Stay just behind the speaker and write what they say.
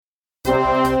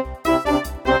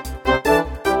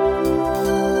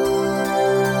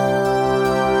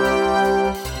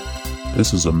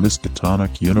This is a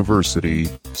Miskatonic University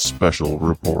special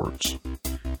report.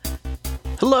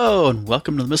 Hello, and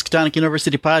welcome to the Miskatonic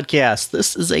University podcast.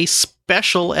 This is a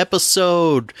special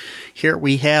episode. Here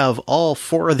we have all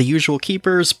four of the usual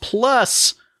keepers,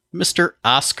 plus Mr.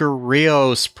 Oscar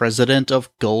Rios, president of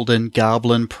Golden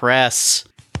Goblin Press.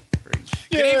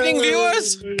 Good evening,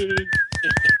 viewers.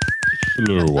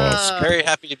 Hello, Oscar. Very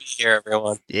happy to be here,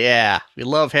 everyone. Yeah, we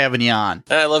love having you on.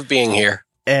 I love being here.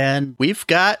 And we've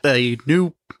got a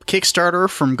new Kickstarter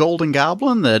from Golden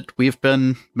Goblin that we've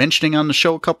been mentioning on the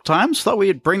show a couple times. Thought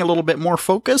we'd bring a little bit more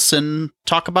focus and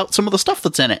talk about some of the stuff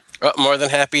that's in it. Well, more than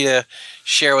happy to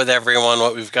share with everyone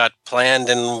what we've got planned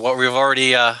and what we've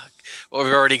already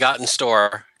got in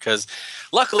store. Because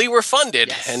luckily we're funded,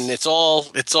 Yes. and it's all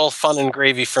fun and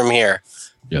gravy from here.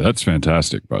 Yeah, that's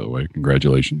fantastic, by the way.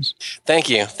 Congratulations. Thank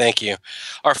you.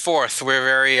 Our fourth, we're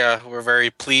very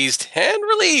pleased and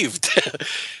relieved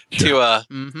to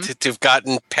have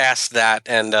gotten past that,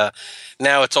 and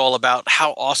now it's all about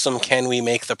how awesome can we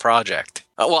make the project.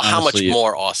 How Honestly, much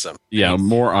more awesome? Yeah,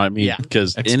 more. I mean, Yeah.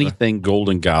 because Extra. anything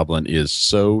Golden Goblin is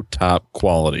so top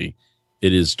quality,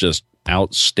 it is just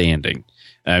outstanding.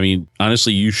 I mean,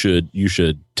 honestly, you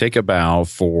should take a bow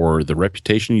for the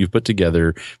reputation you've put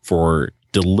together for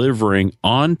delivering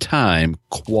on time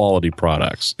quality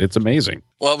products. It's amazing.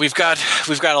 Well, we've got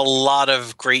a lot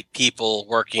of great people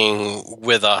working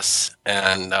with us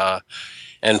and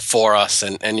for us,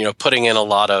 and putting in a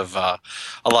lot of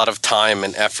time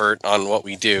and effort on what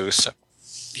we do. So,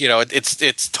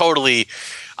 it's totally.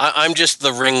 I'm just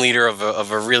the ringleader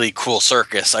of a really cool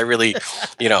circus. I really,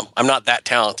 I'm not that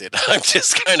talented. I'm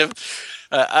just kind of.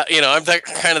 I'm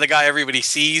kind of the guy everybody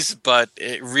sees, but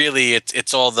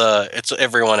it's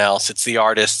everyone else. It's the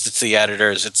artists, it's the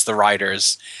editors, it's the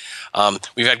writers.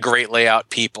 We've had great layout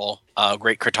people,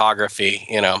 great cartography.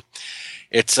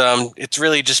 It's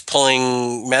really just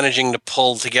managing to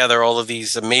pull together all of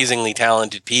these amazingly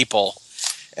talented people,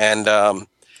 and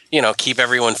keep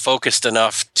everyone focused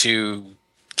enough to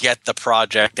get the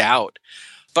project out.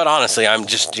 But honestly, I'm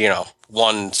just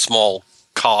one small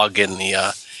cog in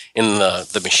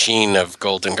the machine of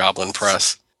Golden Goblin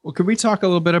Press. Well, could we talk a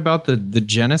little bit about the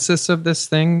genesis of this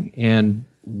thing and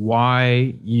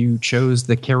why you chose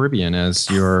the Caribbean as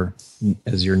your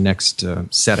next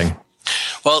setting?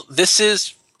 Well, this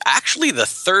is actually the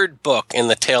third book in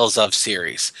the Tales of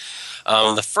series.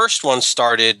 The first one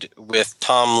started with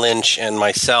Tom Lynch and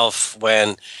myself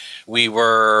when we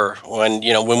were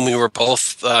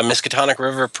both Miskatonic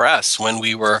River Press, when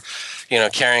we were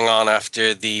carrying on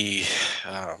after the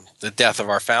death of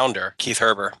our founder, Keith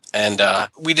Herber. And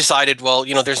we decided, well,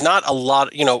 there's not a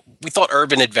lot, we thought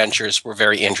urban adventures were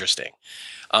very interesting,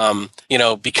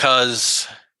 because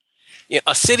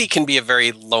a city can be a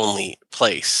very lonely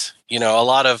place. A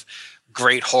lot of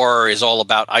great horror is all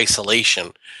about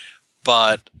isolation,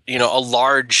 but, a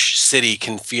large city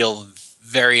can feel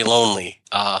very lonely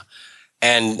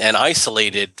and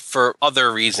isolated for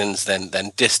other reasons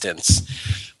than distance.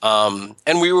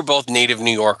 And we were both native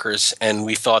New Yorkers, and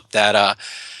we thought that,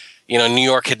 New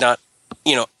York had not,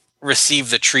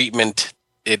 received the treatment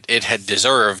it had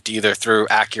deserved, either through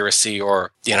accuracy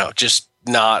or, just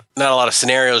not a lot of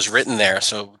scenarios written there.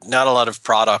 So not a lot of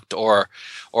product or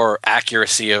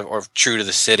accuracy or true to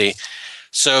the city.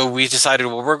 So we decided,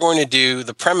 well, we're going to do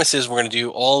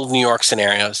all New York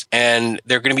scenarios, and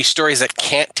they're going to be stories that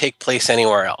can't take place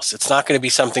anywhere else. It's not going to be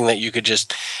something that you could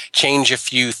just change a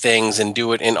few things and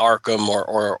do it in Arkham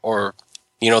or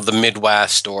the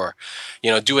Midwest, or,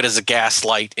 do it as a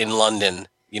gaslight in London.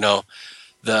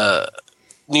 The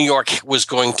New York was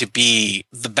going to be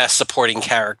the best supporting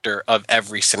character of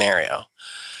every scenario.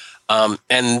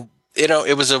 And,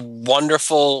 it was a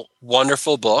wonderful,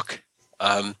 wonderful book.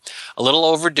 A little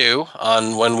overdue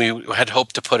on when we had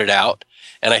hoped to put it out,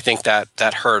 and I think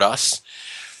that hurt us.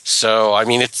 So, I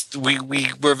mean,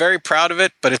 we're very proud of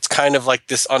it, but it's kind of like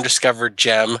this undiscovered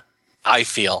gem, I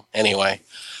feel, anyway,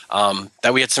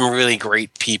 that we had some really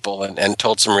great people and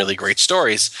told some really great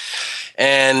stories.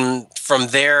 And from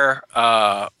there,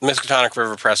 Miskatonic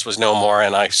River Press was no more,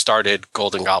 and I started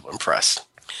Golden Goblin Press.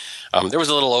 There was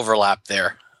a little overlap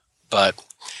there, but...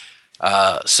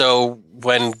 So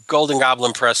when Golden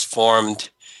Goblin Press formed,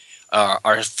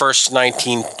 our first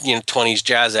 1920s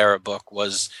jazz era book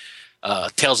was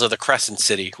Tales of the Crescent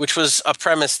City, which was a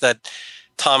premise that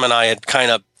Tom and I had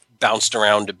kind of bounced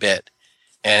around a bit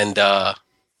and had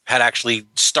actually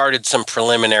started some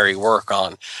preliminary work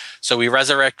on. So we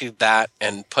resurrected that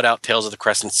and put out Tales of the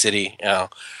Crescent City.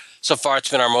 So far, it's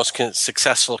been our most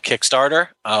successful Kickstarter.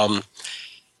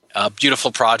 A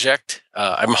beautiful project.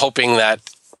 I'm hoping that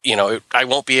I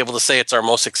won't be able to say it's our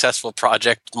most successful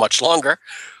project much longer,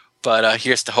 but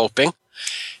here's to hoping.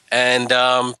 And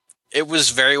it was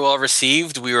very well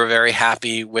received. We were very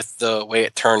happy with the way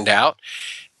it turned out.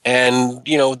 And,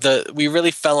 we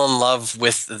really fell in love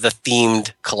with the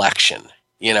themed collection,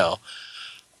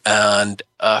 And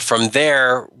from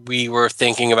there, we were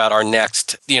thinking about our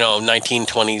next,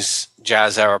 1920s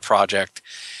jazz era project.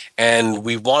 And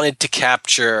we wanted to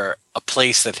capture a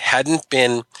place that hadn't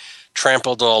been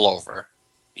trampled all over.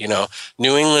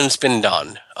 New England's been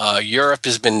done. Europe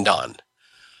has been done.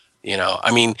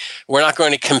 We're not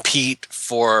going to compete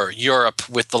for Europe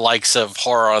with the likes of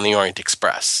Horror on the Orient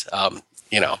Express.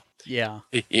 Yeah.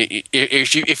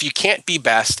 If you can't be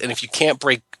best, and if you can't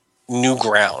break new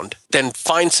ground, then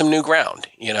find some new ground.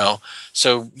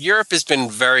 So Europe has been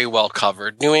very well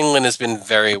covered. New England has been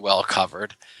very well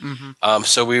covered. Mm-hmm.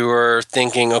 So we were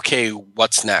thinking, okay,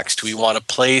 what's next? We want a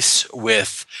place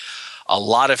with a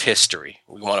lot of history.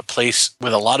 We want a place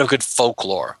with a lot of good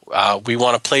folklore. We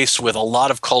want a place with a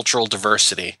lot of cultural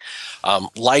diversity,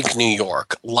 like New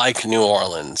York, like New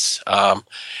Orleans,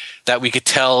 that we could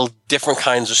tell different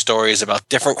kinds of stories about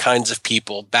different kinds of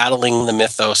people battling the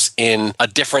mythos in a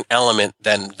different element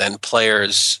than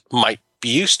players might be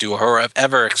used to or have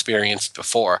ever experienced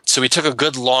before. So we took a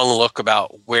good long look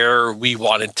about where we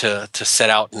wanted to set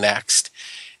out next.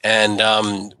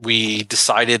 And we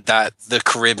decided that the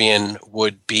Caribbean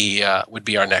would be our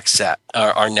next set,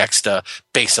 our next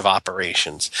base of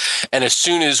operations. And as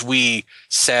soon as we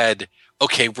said,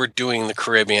 okay, we're doing the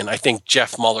Caribbean, I think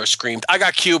Jeff Muller screamed, "I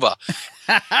got Cuba,"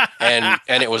 and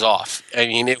it was off. I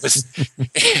mean, it was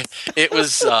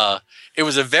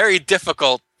a very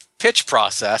difficult pitch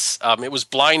process. It was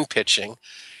blind pitching.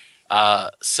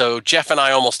 So Jeff and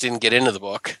I almost didn't get into the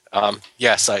book.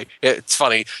 It's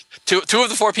funny. Two of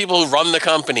the four people who run the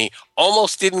company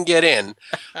almost didn't get in.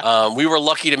 We were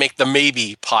lucky to make the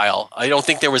maybe pile. I don't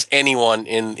think there was anyone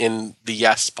in the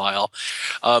yes pile.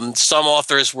 Some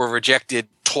authors were rejected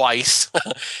twice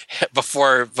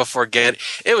before getting.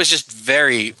 It was just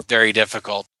very, very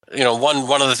difficult.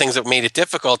 One of the things that made it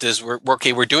difficult is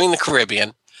we're doing the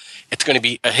Caribbean. It's going to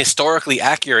be a historically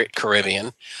accurate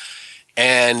Caribbean,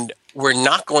 and we're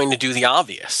not going to do the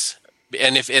obvious.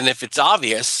 And if it's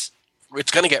obvious,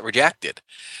 it's going to get rejected.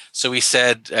 So we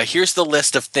said, here's the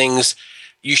list of things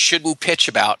you shouldn't pitch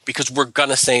about because we're going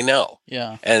to say no.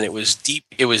 Yeah. And it was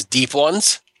deep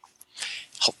ones,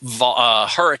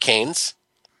 hurricanes,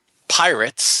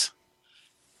 pirates,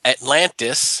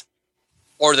 Atlantis,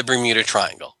 or the Bermuda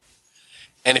Triangle.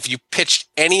 And if you pitched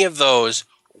any of those,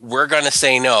 we're going to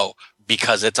say no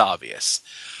because it's obvious.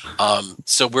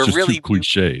 So we're just really too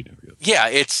cliched. Yeah,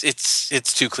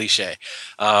 it's too cliche.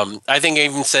 I think I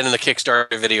even said in the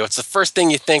Kickstarter video, it's the first thing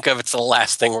you think of. It's the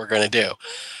last thing we're going to do.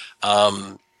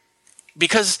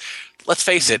 Because let's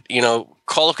face it,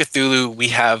 Call of Cthulhu, we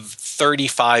have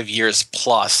 35 years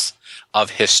plus of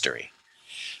history.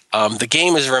 The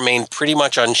game has remained pretty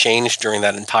much unchanged during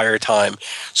that entire time.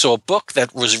 So a book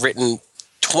that was written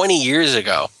 20 years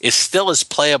ago is still as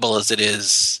playable as it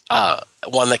is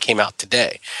one that came out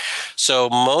today. So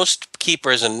most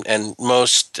keepers and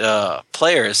most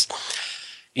players,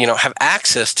 have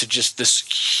access to just this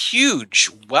huge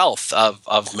wealth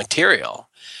of material.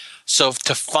 So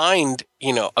to find,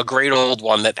 a great old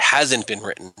one that hasn't been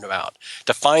written about,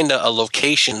 to find a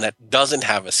location that doesn't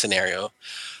have a scenario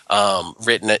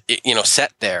written,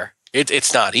 set there,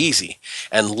 it's not easy.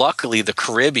 And luckily, the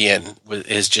Caribbean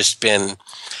has just been,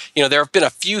 there have been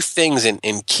a few things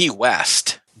in Key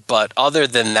West, but other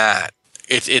than that,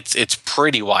 it's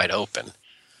pretty wide open.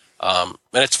 And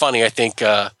it's funny, I think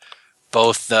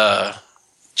both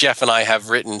Jeff and I have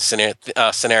written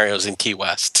scenarios in Key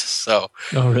West. So,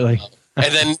 oh really?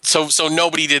 And then so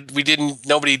nobody did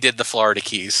the Florida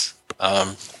Keys.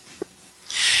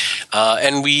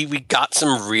 And we got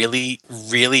some really,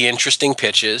 really interesting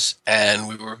pitches, and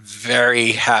we were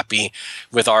very happy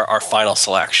with our final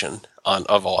selection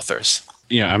of authors.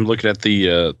 Yeah, I'm looking at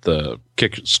the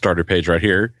Kickstarter page right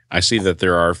here. I see that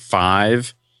there are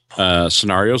 5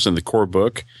 scenarios in the core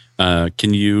book.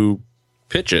 Can you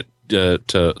pitch it to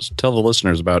tell the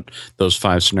listeners about those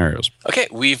 5 scenarios? Okay,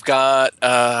 we've got,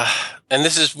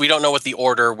 and we don't know what the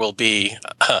order will be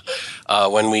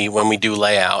when we do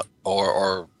layout,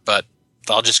 but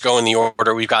I'll just go in the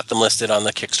order. We've got them listed on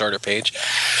the Kickstarter page.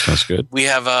 That's good. We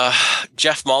have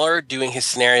Jeff Muller doing his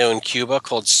scenario in Cuba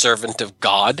called Servant of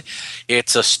God.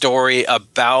 It's a story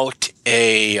about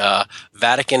a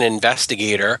Vatican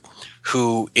investigator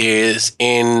who is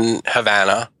in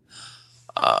Havana,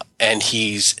 and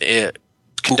he's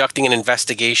conducting an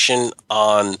investigation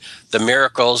on the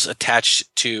miracles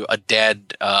attached to a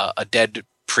dead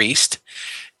priest.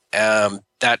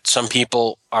 That some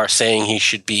people are saying he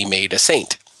should be made a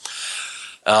saint.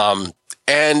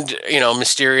 And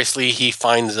mysteriously he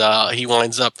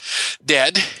winds up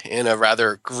dead in a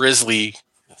rather grisly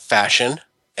fashion,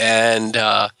 and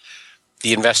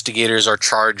the investigators are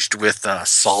charged with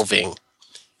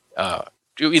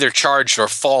either charged or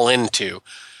fall into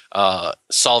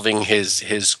solving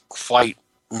his quite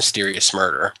mysterious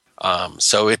murder.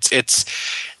 So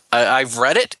I've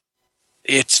read it.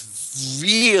 It's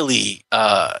really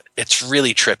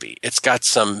trippy. It's got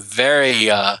some very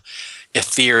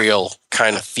ethereal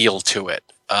kind of feel to it.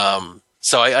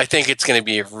 So I think it's going to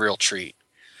be a real treat.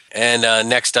 And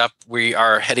next up, we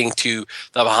are heading to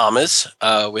the Bahamas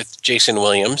with Jason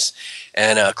Williams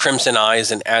and Crimson Eyes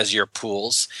and Azure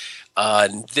Pools.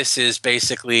 This is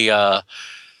basically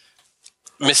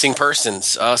missing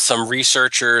persons. Some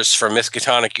researchers from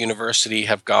Miskatonic University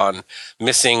have gone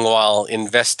missing while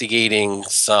investigating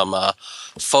some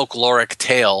folkloric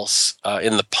tales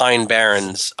in the Pine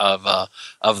Barrens of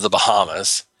the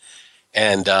Bahamas.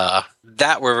 And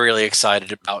that we're really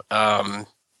excited about.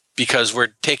 Because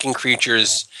we're taking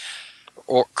creatures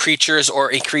or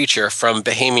a creature from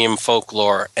Bahamian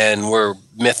folklore and we're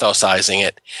mythosizing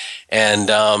it. And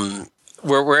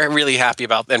we're really happy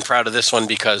about and proud of this one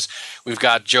because we've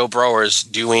got Joe Browers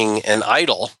doing an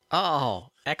idol. Oh,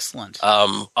 excellent.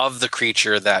 Of the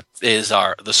creature that is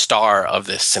the star of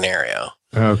this scenario.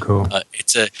 Oh, cool.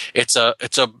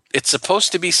 It's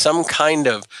supposed to be some kind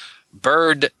of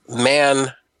bird,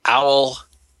 man, owl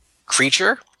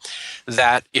creature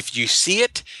that if you see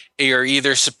it,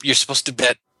 you're supposed to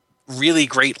bet really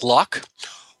great luck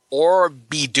or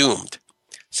be doomed.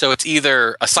 So it's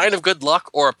either a sign of good luck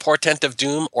or a portent of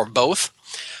doom or both.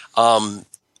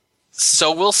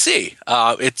 So we'll see.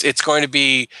 It's going to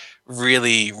be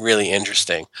really, really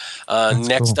interesting.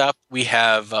 Next up, we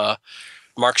have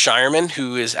Mark Shireman,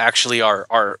 who is actually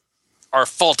our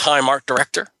full-time art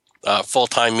director.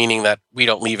 Full-time meaning that we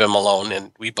don't leave him alone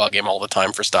and we bug him all the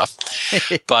time for stuff.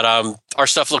 But our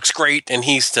stuff looks great and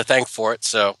he's to thank for it.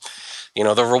 So,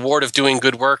 the reward of doing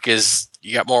good work is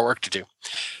you got more work to do.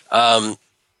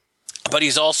 But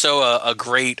he's also a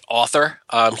great author.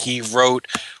 He wrote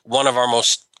one of our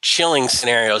most chilling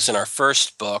scenarios in our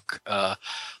first book,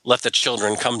 Let the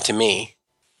Children Come to Me.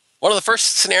 One of the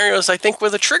first scenarios, I think,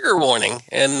 with a trigger warning,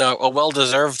 and a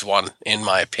well-deserved one, in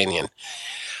my opinion.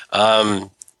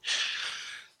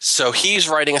 So he's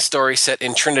writing a story set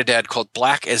in Trinidad called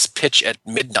Black as Pitch at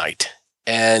Midnight,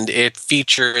 and it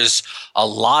features a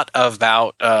lot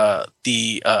about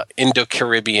the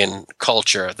Indo-Caribbean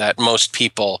culture that most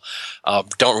people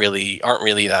aren't really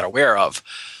that aware of.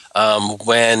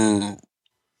 When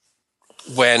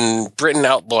Britain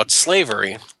outlawed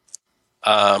slavery,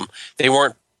 they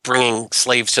weren't bringing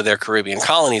slaves to their Caribbean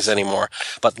colonies anymore,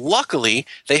 but luckily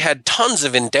they had tons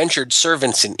of indentured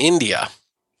servants in India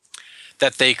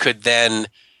that they could then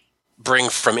bring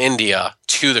from India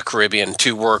to the Caribbean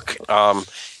to work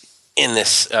in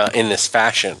this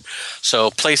fashion. So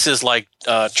places like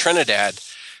Trinidad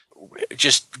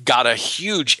just got a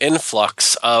huge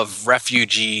influx of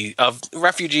refugees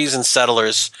and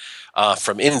settlers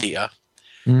from India.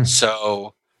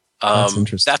 So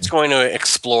that's going to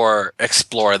explore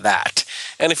that.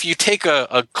 And if you take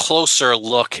a closer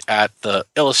look at the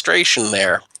illustration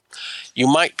there, you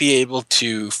might be able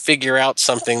to figure out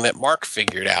something that Mark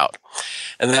figured out.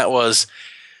 And that was,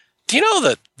 do you know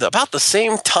that about the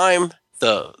same time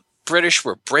the British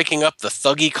were breaking up the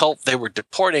Thuggee cult, they were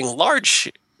deporting large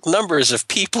numbers of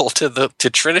people to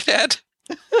Trinidad?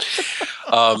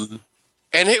 And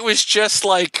it was just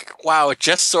like, wow, it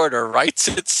just sort of writes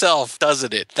itself,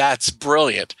 doesn't it? That's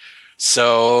brilliant.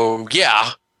 So,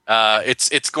 yeah,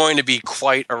 it's going to be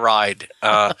quite a ride.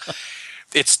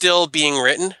 It's still being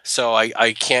written, so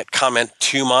I can't comment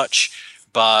too much.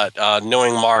 But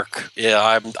knowing Mark,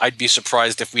 yeah, I'd be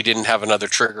surprised if we didn't have another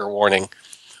trigger warning.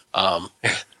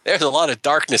 There's a lot of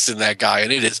darkness in that guy,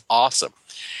 and it is awesome.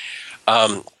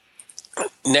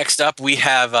 Next up, we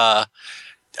have a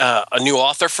new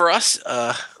author for us.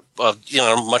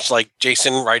 Much like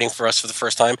Jason writing for us for the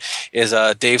first time, is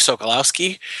Dave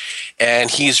Sokolowski, and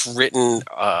he's written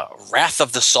Wrath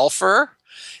of the Sulphur.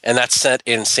 And that's set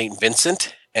in St.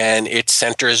 Vincent, and it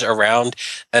centers around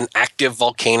an active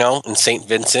volcano in St.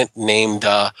 Vincent named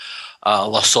La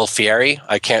Sulfiere.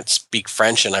 I can't speak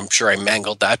French, and I'm sure I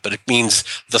mangled that, but it means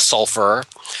the sulfur.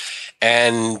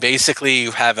 And basically,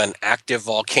 you have an active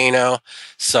volcano,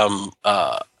 some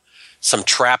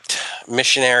trapped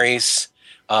missionaries,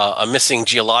 a missing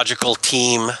geological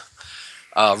team,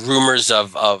 rumors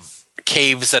of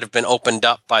caves that have been opened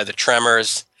up by the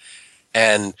tremors,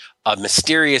 and a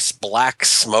mysterious black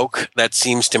smoke that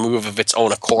seems to move of its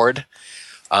own accord.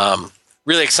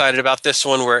 Really excited about this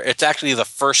one, where it's actually the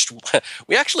first.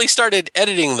 We actually started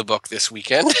editing the book this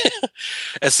weekend.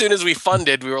 As soon as we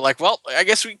funded, we were like, well, I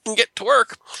guess we can get to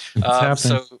work.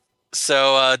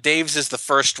 So Dave's is the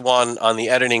first one on the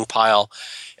editing pile,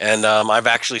 and I've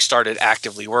actually started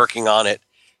actively working on it.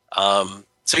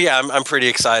 So yeah, I'm pretty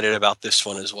excited about this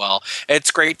one as well.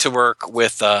 It's great to work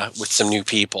with some new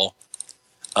people.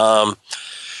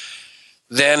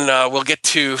 Then we'll get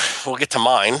to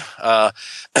mine.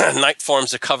 Night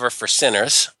forms a cover for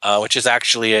Sinners, which is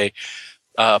actually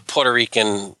a Puerto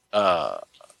Rican.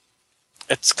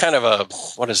 It's kind of a,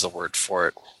 what is the word for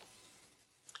it?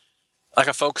 Like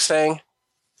a folk saying,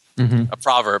 a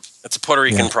proverb. It's a Puerto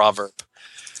Rican proverb.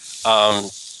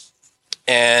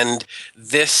 And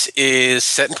this is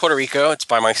set in Puerto Rico. It's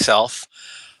by myself.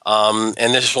 And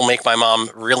this will make my mom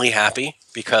really happy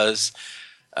because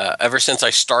ever since I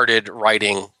started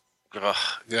writing,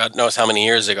 God knows how many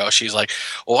years ago, she's like,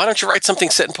 well, why don't you write something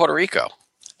set in Puerto Rico?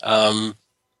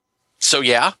 So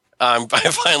yeah, I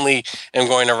finally am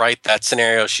going to write that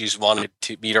scenario she's wanted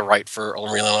me to write for a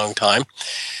really long time.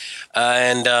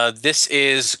 And this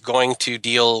is going to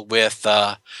deal with,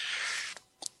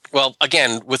 well,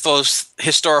 again, with those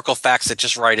historical facts that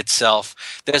just write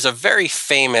itself. There's a very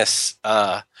famous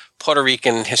Puerto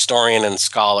Rican historian and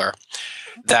scholar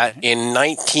that in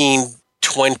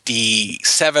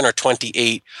 1927 or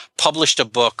 28 published a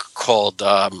book called,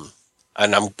 and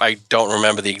I don't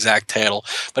remember the exact title,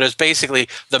 but it's basically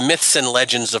The Myths and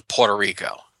Legends of Puerto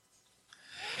Rico.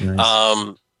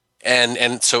 Nice.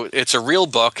 And so it's a real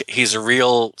book. He's a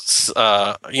real,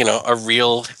 a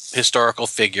real historical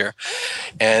figure.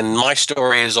 And my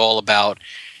story is all about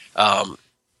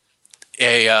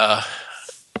a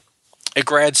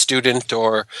grad student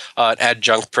or an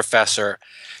adjunct professor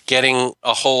getting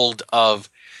a hold of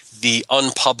the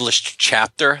unpublished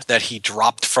chapter that he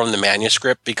dropped from the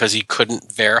manuscript because he couldn't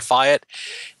verify it.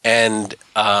 And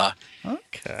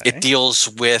it deals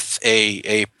with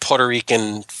a Puerto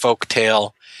Rican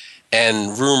folktale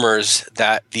and rumors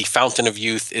that the Fountain of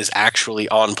Youth is actually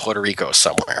on Puerto Rico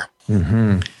somewhere.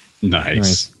 Mm-hmm.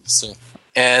 Nice. So,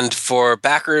 and for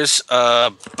backers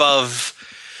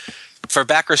for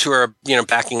backers who are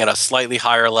backing at a slightly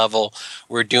higher level,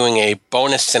 we're doing a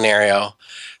bonus scenario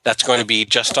that's going to be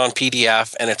just on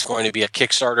PDF, and it's going to be a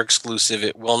Kickstarter exclusive.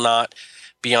 It will not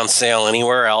be on sale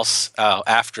anywhere else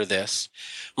after this.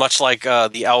 Much like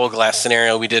the Owlglass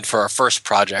scenario we did for our first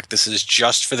project, this is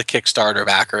just for the Kickstarter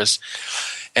backers.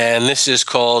 And this is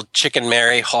called Chicken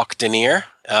Mary Hawk Denier.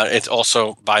 It's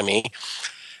also by me.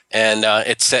 And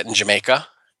it's set in Jamaica.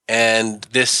 And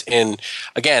this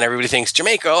again, everybody thinks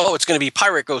Jamaica, it's going to be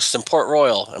pirate ghosts in Port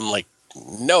Royal. I'm like,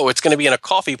 no, it's going to be in a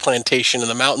coffee plantation in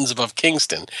the mountains above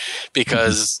Kingston,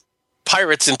 because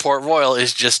pirates in Port Royal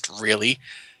is just really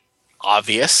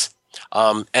obvious.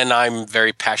 And I'm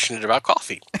very passionate about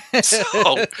coffee.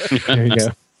 So, there you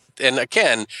go. And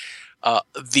again,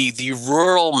 the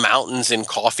rural mountains in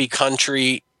coffee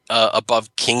country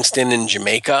above Kingston in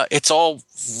Jamaica, it's all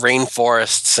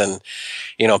rainforests and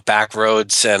back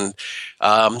roads. And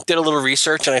did a little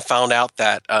research, and I found out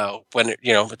that when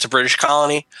it's a British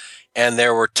colony, and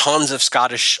there were tons of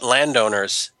Scottish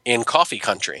landowners in coffee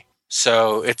country.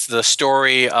 So it's the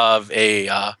story of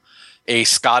a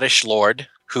Scottish lord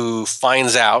who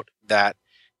finds out that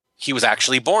he was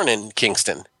actually born in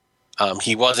Kingston.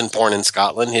 He wasn't born in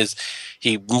Scotland.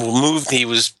 He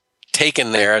was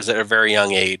taken there at a very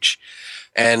young age,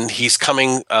 and he's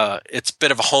coming. It's a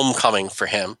bit of a homecoming for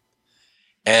him.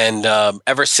 And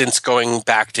ever since going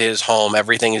back to his home,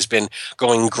 everything has been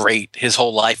going great. His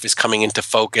whole life is coming into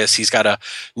focus. He's got a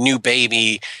new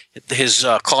baby. His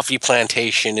coffee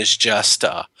plantation is just,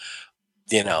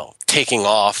 taking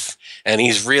off. And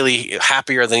he's really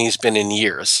happier than he's been in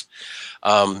years.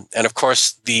 And of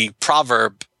course, the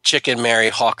proverb, Chicken Mary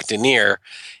Hawk Denier,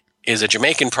 is a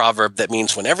Jamaican proverb that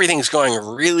means when everything's going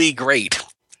really great,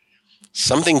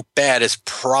 something bad is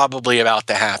probably about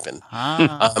to happen.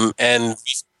 And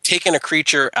we've taken a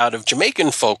creature out of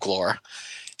Jamaican folklore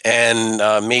and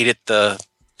made it the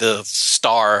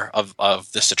star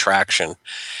of this attraction.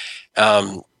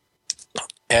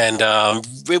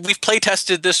 We've play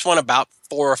tested this one about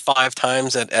 4 or 5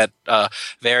 times at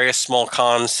various small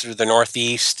cons through the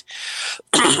Northeast,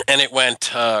 and it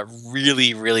went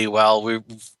really, really well.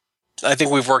 I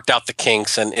think we've worked out the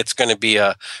kinks, and it's going to be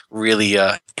a really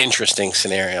interesting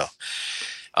scenario.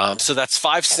 So that's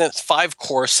 5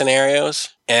 core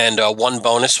scenarios and 1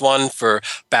 bonus one for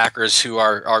backers who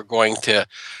are going to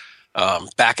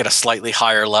back at a slightly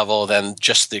higher level than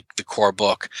just the core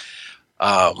book.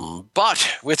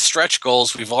 But with stretch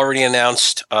goals, we've already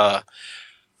announced a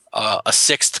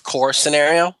 6th core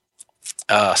scenario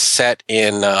set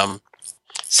in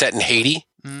Haiti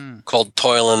called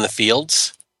Toil in the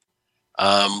Fields.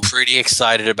 Pretty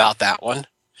excited about that one.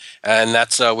 And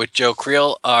that's with Joe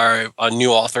Creel, a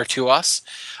new author to us.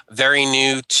 Very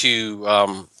new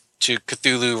to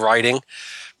Cthulhu writing.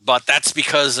 But that's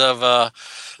because of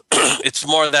it's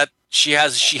more that she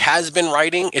has been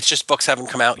writing. It's just books haven't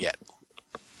come out yet.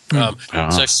 So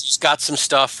she's got some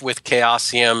stuff with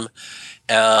Chaosium.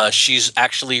 She's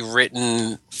actually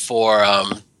written for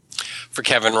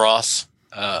Kevin Ross,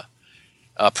 a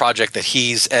project that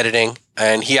he's editing,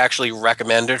 and he actually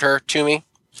recommended her to me.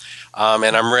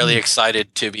 And I'm really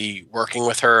excited to be working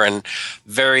with her, and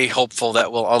very hopeful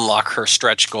that we'll unlock her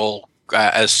stretch goal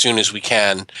as soon as we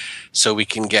can, so we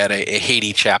can get a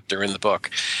Haiti chapter in the book.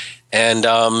 And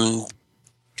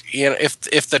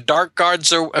if the dark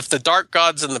gods and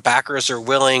the backers are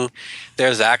willing,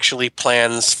 there's actually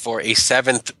plans for a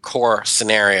 7th core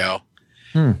scenario.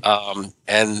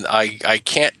 And I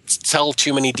can't tell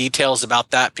too many details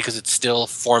about that because it's still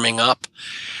forming up.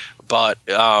 But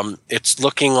it's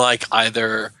looking like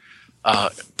either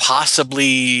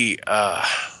possibly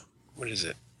what is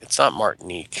it? It's not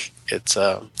Martinique. It's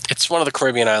one of the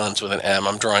Caribbean islands with an M.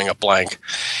 I'm drawing a blank.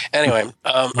 Anyway,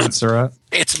 Montserrat.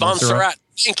 It's Montserrat.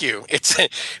 Thank you.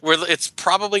 It's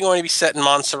probably going to be set in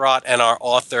Montserrat, and our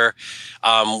author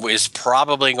is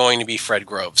probably going to be Fred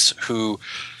Groves, who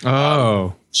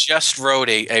just wrote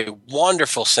a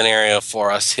wonderful scenario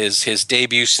for us. His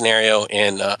debut scenario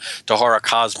in De Horror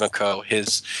Cosmico.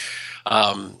 His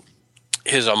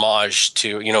homage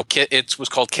to it was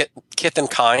called Kith and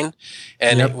Kine,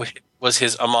 and it was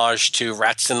his homage to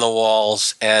Rats in the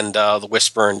Walls and The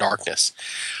Whisper in Darkness.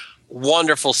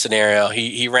 Wonderful scenario.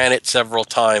 He ran it several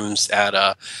times at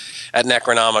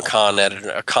Necronomicon, at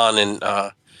a con in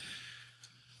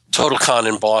Total Con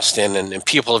in Boston, and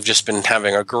people have just been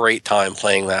having a great time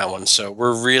playing that one. So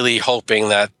we're really hoping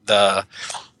that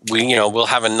we'll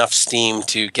have enough steam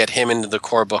to get him into the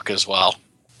core book as well.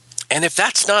 And if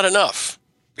that's not enough,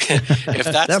 not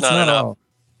enough,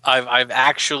 I've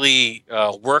actually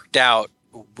worked out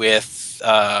with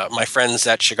my friends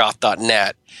at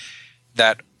Shoggoth.net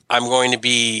that I'm going to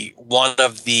be one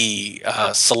of the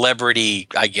celebrity,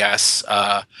 I guess,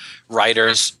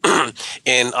 writers.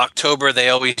 In October, they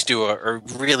always do a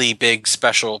really big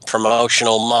special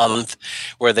promotional month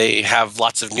where they have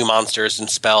lots of new monsters and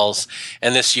spells.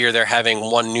 And this year, they're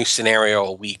having one new scenario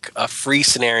a week, a free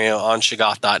scenario on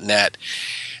Shoggoth.net.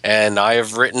 And I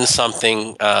have written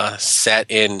something set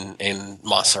in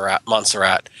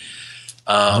Montserrat.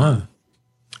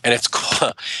 And it's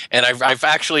cool. And I've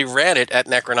actually ran it at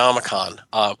Necronomicon.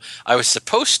 I was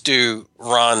supposed to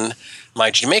run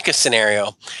my Jamaica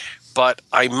scenario, but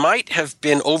I might have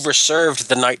been overserved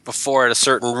the night before at a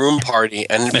certain room party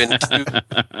and been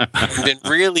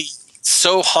really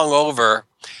so hungover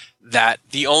that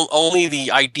only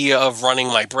the idea of running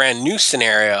my brand new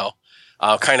scenario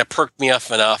kind of perked me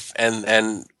up enough,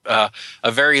 and a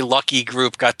very lucky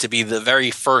group got to be the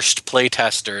very first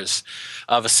playtesters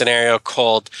of a scenario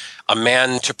called A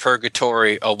Man to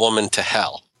Purgatory, A Woman to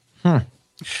Hell,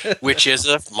 which is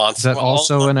a monster. Is that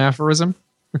also an aphorism?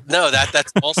 No,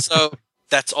 that's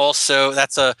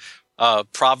a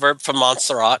proverb from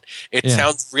Montserrat. It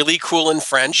sounds really cool in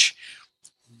French,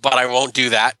 but I won't do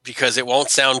that because it won't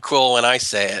sound cool when I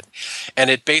say it. And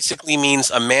it basically means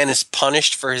a man is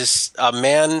punished for a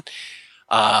man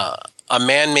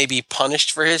may be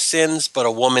punished for his sins, but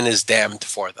a woman is damned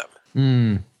for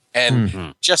them.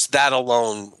 And just that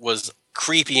alone was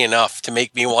creepy enough to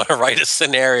make me want to write a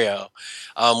scenario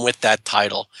with that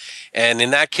title. And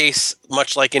in that case,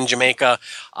 much like in Jamaica,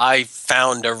 I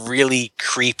found a really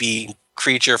creepy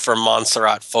creature from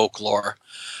Montserrat folklore.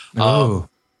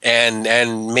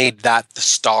 And made that the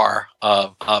star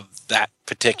of that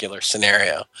particular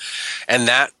scenario. And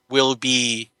that will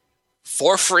be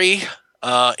for free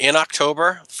in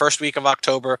October, first week of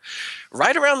October,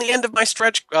 right around the end of my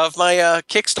stretch of my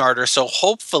Kickstarter. So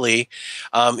hopefully,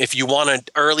 if you want an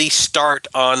early start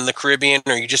on the Caribbean,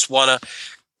 or you just want to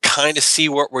kind of see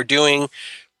what we're doing,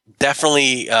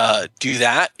 definitely do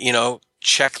that.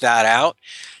 Check that out.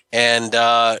 And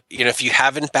if you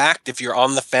haven't backed, if you're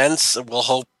on the fence,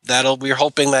 we're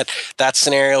hoping that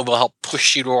scenario will help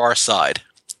push you to our side.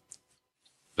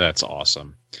 That's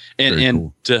awesome.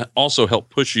 And to also help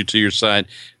push you to your side,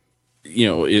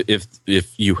 if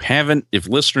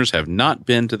listeners have not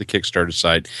been to the Kickstarter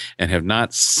site and have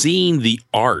not seen the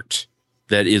art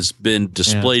that has been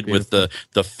displayed with the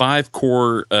 5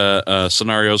 core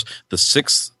scenarios, the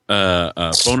 6th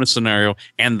bonus scenario,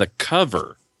 and the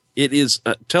cover. It is.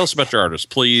 Tell us about your artist,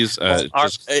 please.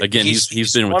 Again,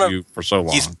 he's been with you for so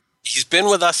long. He's been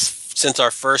with us since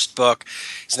our first book.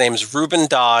 His name is Ruben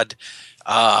Dodd.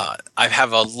 I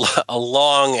have a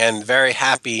long and very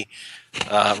happy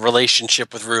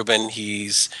relationship with Ruben.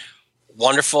 He's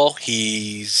wonderful.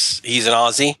 He's an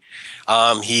Aussie.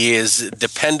 He is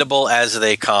dependable as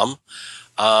they come.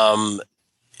 And,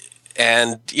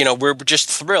 we're just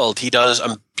thrilled. He does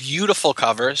beautiful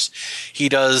covers. He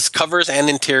does covers and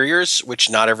interiors, which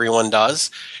not everyone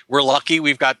does. We're lucky.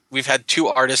 We've had two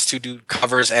artists who do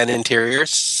covers and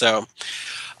interiors. So,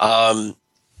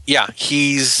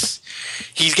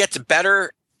 he gets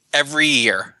better every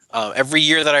year. Every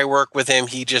year that I work with him,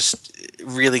 he just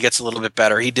really gets a little bit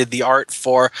better. He did the art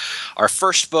for our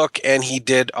first book, and he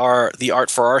did the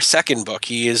art for our second book.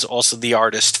 He is also the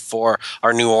artist for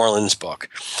our New Orleans book.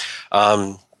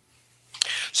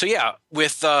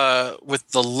 With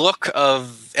the look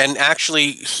of, and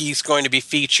actually he's going to be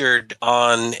featured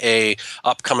on a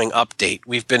upcoming update.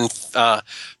 We've been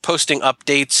posting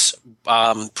updates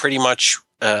pretty much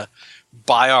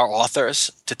by our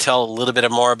authors to tell a little bit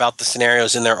more about the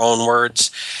scenarios in their own words,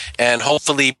 and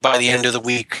hopefully by the end of the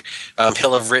week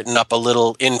he'll have written up a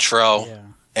little intro. Yeah.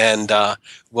 And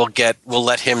we'll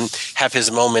let him have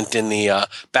his moment in the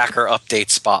backer update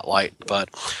spotlight. But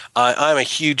I'm a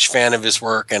huge fan of his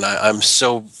work, and I'm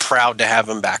so proud to have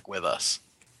him back with us.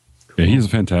 Yeah, he's a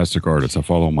fantastic artist. I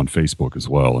follow him on Facebook as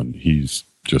well, and he's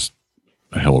just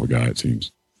a hell of a guy, it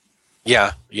seems.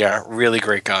 Yeah, really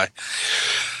great guy.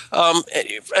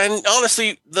 And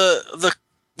honestly, the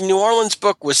New Orleans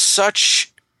book was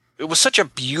such a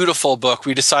beautiful book.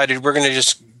 We decided we're going to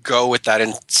just go with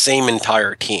that same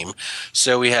entire team.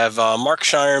 So we have Mark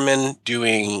Shireman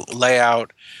doing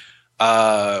layout.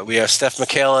 We have Steph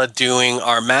Michaela doing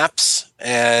our maps,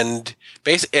 and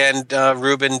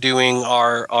Ruben doing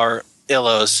our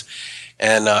illos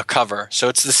and cover. So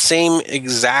it's the same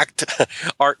exact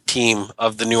art team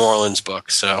of the New Orleans book.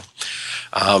 So,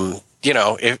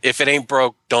 if it ain't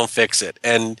broke, don't fix it.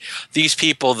 And these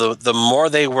people, the more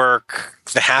they work,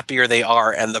 the happier they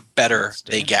are, and the better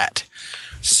they get.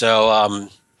 So, I'll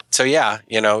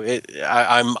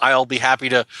be happy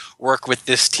to work with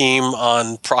this team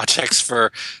on projects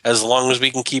for as long as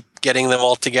we can keep getting them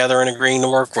all together and agreeing to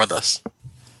work with us.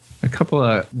 A couple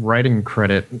of writing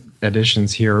credit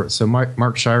additions here. So Mark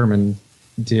Shireman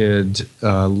did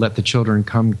Let the Children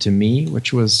Come to Me,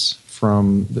 which was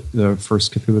from the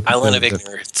first Cthulhu. Island of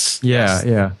Ignorance. Yeah,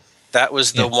 yeah. That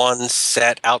was the one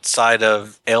set outside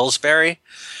of Aylesbury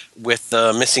with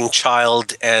the missing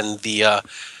child and the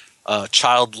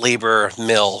child labor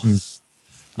mill.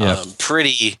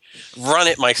 Pretty run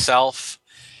it myself,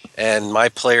 and my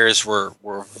players were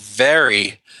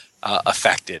very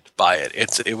affected by it.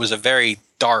 It was a very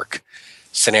dark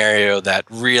scenario that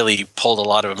really pulled a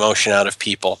lot of emotion out of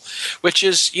people, which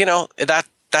is,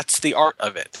 that's the art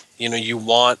of it. You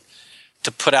want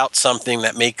to put out something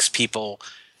that makes people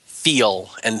feel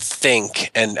and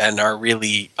think and are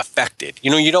really affected.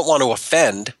 You don't want to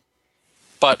offend,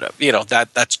 but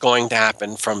that's going to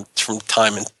happen from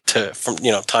time and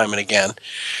again.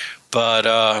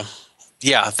 But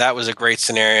that was a great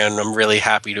scenario, and I'm really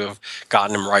happy to have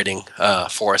gotten him writing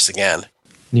for us again.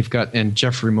 And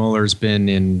Jeffrey Muller's been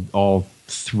in all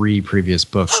 3 previous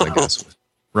books, I guess,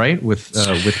 right? With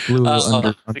Blue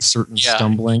Under Uncertain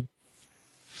Stumbling,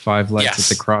 5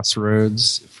 Lights at the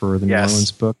Crossroads for the New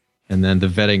Orleans book, and then the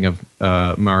vetting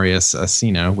of Marius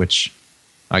Asina, which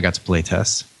I got to play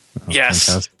test. Yes.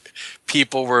 Fantastic.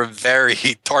 People were very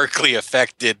darkly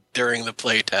affected during the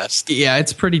play test. Yeah,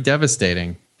 it's pretty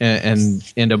devastating. And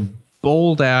a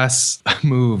bold ass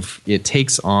move. It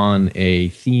takes on a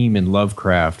theme in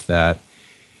Lovecraft that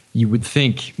you would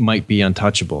think might be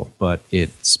untouchable, but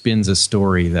it spins a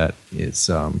story that is,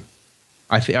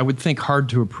 I would think, hard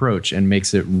to approach, and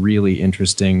makes it really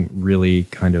interesting, really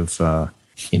kind of,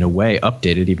 in a way,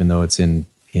 updated, even though it's in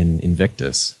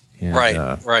Invictus. And,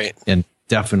 right. And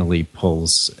definitely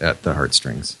pulls at the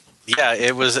heartstrings. Yeah,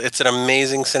 it's an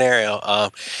amazing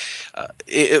scenario.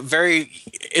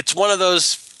 It's one of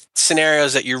those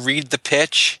scenarios that you read the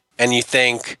pitch and you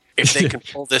think, if they can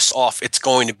pull this off, it's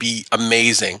going to be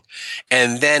amazing.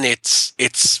 And then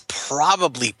it's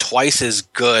probably twice as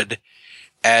good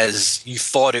as you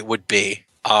thought it would be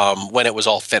when it was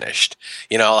all finished.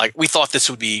 We thought this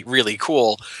would be really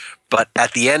cool, but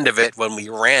at the end of it, when we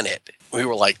ran it, we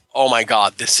were like, "Oh my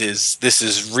God, this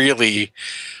is really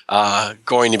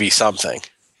going to be something."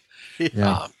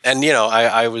 Yeah.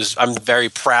 I'm very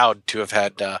proud to have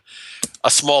had a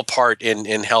small part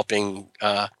in helping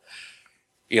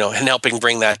and helping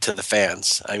bring that to the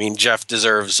fans. I mean, Jeff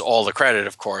deserves all the credit,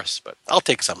 of course, but I'll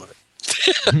take some of it.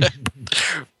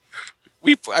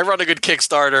 I run a good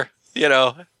Kickstarter,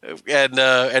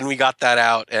 and we got that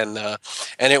out, and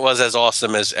it was as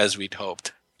awesome as we'd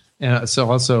hoped. So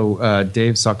also,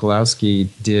 Dave Sokolowski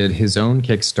did his own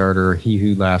Kickstarter, He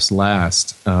Who Laughs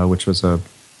Last, which was a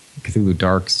Cthulhu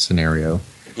Dark scenario.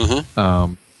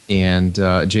 Mm-hmm. And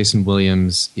Jason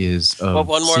Williams is. Well,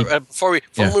 one more before we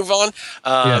move on.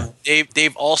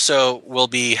 Dave also will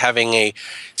be having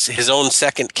his own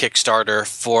second Kickstarter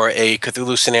for a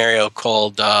Cthulhu scenario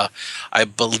called, I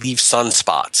believe,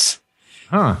 Sunspots.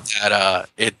 Huh. That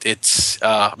it's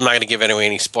I'm not going to give away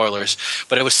any spoilers,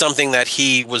 but it was something that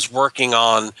he was working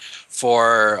on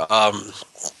for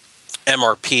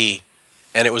MRP,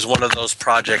 and it was one of those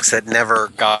projects that never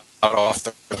got off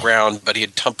the ground, but he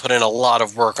had put in a lot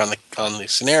of work on the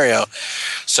scenario.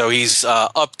 So he's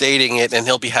updating it, and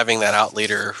he'll be having that out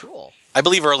later. Cool. I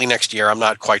believe early next year. I'm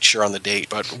not quite sure on the date,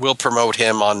 but we'll promote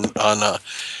him on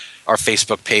our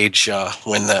Facebook page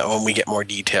when we get more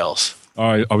details.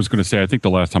 I was going to say, I think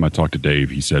the last time I talked to Dave,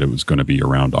 he said it was going to be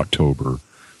around October,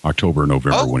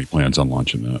 November when he plans on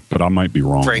launching that. But I might be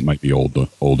wrong. Great. It might be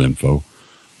old info.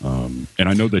 And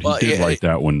I know that he did write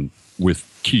that one with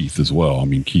Keith as well. I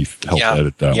mean, Keith helped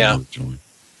edit that one originally.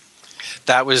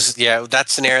 That was that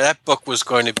scenario. That book was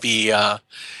going to be that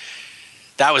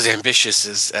was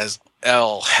ambitious as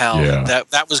hell. Yeah.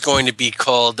 That was going to be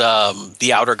called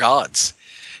The Outer Gods.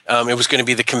 It was going to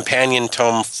be the companion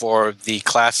tome for the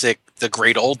classic The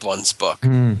Great Old Ones book.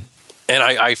 And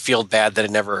I feel bad that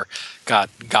it never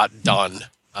got done.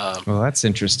 Well, that's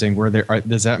interesting.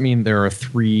 Does that mean there are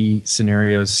 3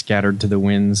 scenarios scattered to the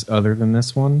winds other than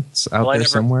this one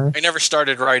somewhere? I never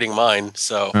started writing mine,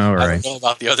 so right. I don't know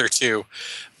about the other 2.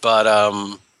 But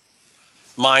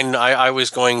mine, I was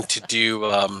going to do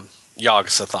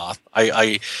Yog-Sothoth.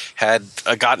 I had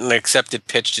gotten an accepted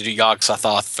pitch to do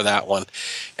Yog-Sothoth for that one,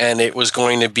 and it was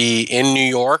going to be in New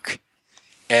York,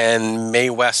 and Mae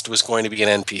West was going to be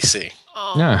an NPC.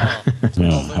 Yeah.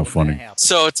 How funny.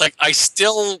 So it's like I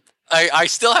still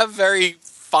have very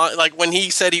fun. Like when he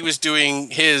said he was doing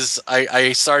his,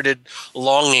 I started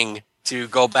longing to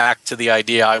go back to the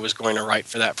idea I was going to write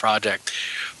for that project.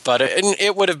 But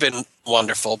it would have been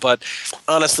wonderful. But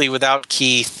honestly, without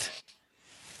Keith,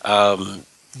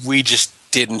 we just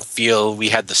didn't feel we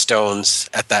had the stones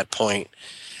at that point.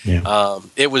 Yeah.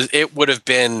 It would have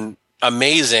been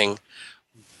amazing,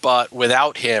 but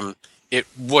without him, it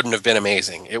wouldn't have been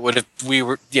amazing. It would have. We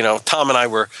were, Tom and I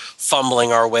were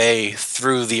fumbling our way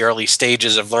through the early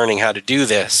stages of learning how to do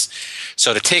this.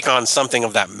 So to take on something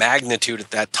of that magnitude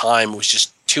at that time was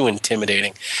just too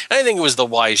intimidating. And I think it was the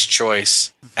wise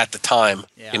choice at the time.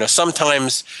 Yeah.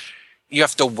 Sometimes you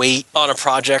have to wait on a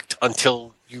project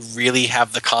until you really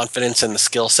have the confidence and the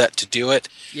skill set to do it.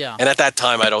 Yeah. And at that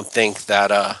time, I don't think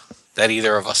that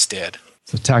either of us did.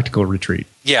 It's a tactical retreat.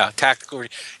 Yeah, tactical.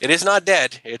 It is not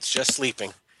dead. It's just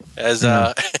sleeping, as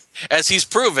he's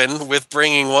proven with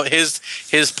bringing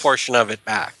his portion of it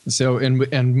back. So,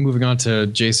 and moving on to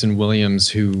Jason Williams,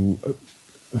 who,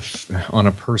 on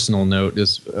a personal note,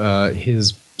 is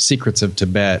his Secrets of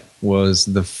Tibet was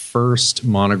the first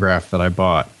monograph that I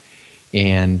bought,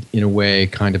 and in a way,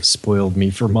 kind of spoiled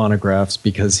me for monographs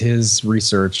because his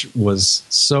research was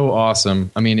so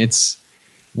awesome. I mean, it's.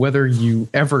 Whether you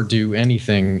ever do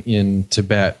anything in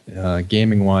Tibet,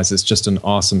 gaming-wise, it's just an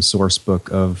awesome source book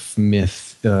of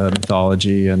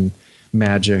mythology and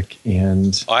magic.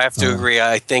 And I have to agree.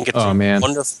 I think it's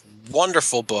a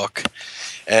wonderful book.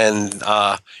 And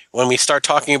when we start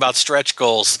talking about stretch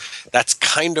goals, that's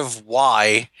kind of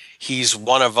why he's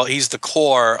the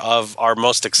core of our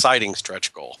most exciting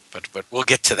stretch goal. But we'll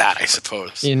get to that, I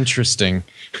suppose. Interesting.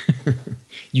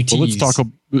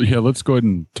 Well, let's go ahead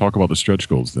and talk about the stretch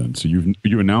goals then. So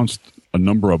you announced a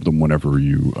number of them whenever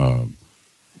you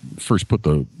first put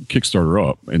the Kickstarter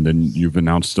up, and then you've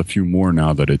announced a few more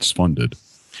now that it's funded.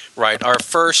 Right. Our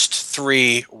first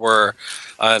 3 were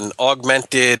an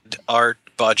augmented art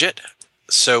budget,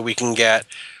 so we can get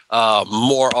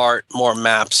more art, more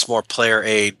maps, more player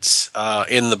aids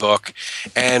in the book,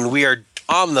 and we are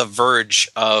on the verge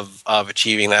of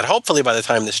achieving that. Hopefully by the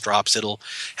time this drops, it'll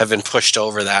have been pushed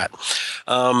over that.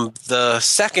 The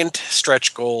second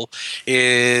stretch goal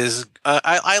is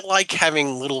I like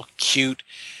having little cute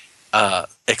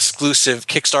exclusive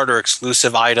Kickstarter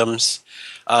exclusive items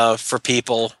for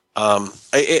people.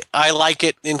 I like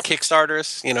it in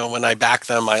Kickstarters. When I back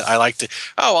them, I like to,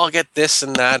 I'll get this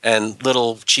and that and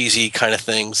little cheesy kind of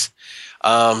things.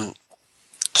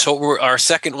 So our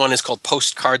second one is called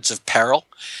Postcards of Peril,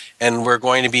 and we're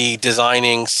going to be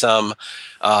designing some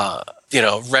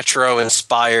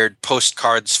retro-inspired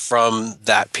postcards from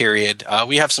that period.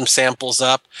 We have some samples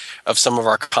up of some of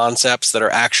our concepts that are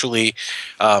actually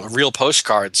real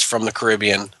postcards from the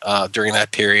Caribbean during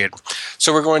that period.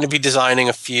 So we're going to be designing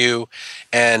a few,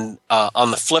 and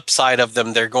on the flip side of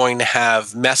them, they're going to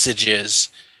have messages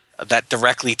that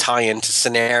directly tie into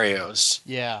scenarios.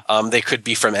 Yeah. They could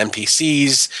be from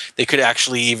NPCs. They could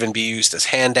actually even be used as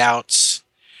handouts.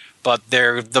 But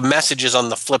the messages on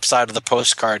the flip side of the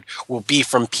postcard will be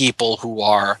from people who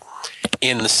are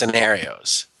in the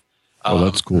scenarios. Oh,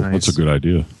 that's cool. Nice. That's a good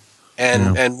idea.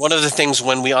 And one of the things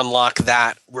when we unlock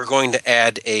that, we're going to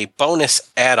add a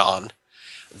bonus add-on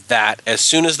that as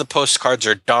soon as the postcards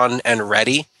are done and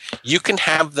ready, you can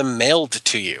have them mailed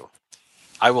to you.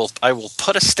 I will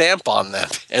put a stamp on them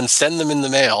and send them in the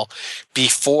mail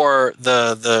before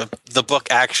the book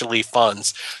actually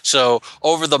funds. So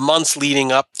over the months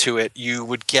leading up to it, you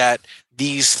would get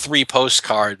these 3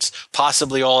 postcards,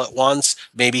 possibly all at once,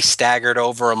 maybe staggered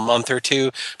over a month or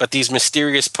two. But these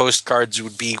mysterious postcards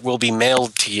will be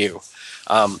mailed to you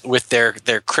with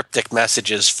their cryptic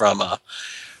messages from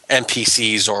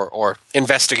NPCs or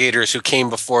investigators who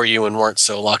came before you and weren't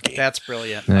so lucky. That's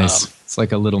brilliant. Nice. It's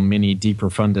like a little mini De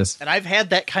Profundis. And I've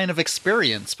had that kind of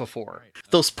experience before.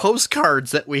 Those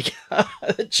postcards that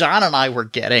John and I were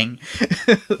getting.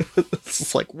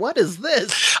 It's like, what is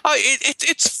this?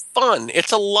 It's fun.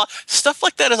 It's a lot. Stuff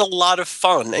like that is a lot of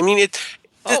fun. I mean,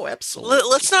 absolutely.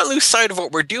 Let's not lose sight of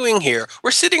what we're doing here.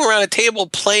 We're sitting around a table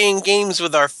playing games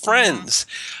with our friends.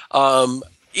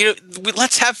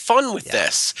 Let's have fun with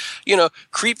this.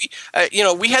 Creepy.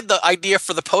 We had the idea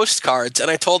for the postcards, and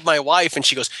I told my wife, and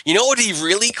she goes, "You know what would be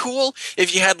really cool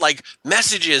if you had like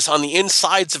messages on the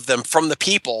insides of them from the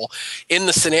people in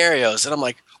the scenarios." And I'm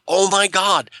like, "Oh my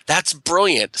God, that's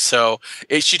brilliant!" So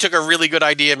she took a really good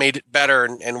idea, made it better,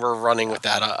 and we're running with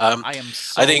that.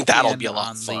 I think that'll be a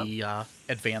lot of fun. The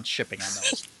advanced shipping on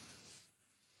those.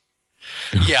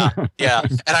 Yeah.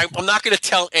 And I'm not going to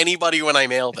tell anybody when I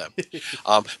mail them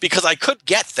because I could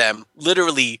get them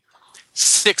literally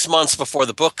 6 months before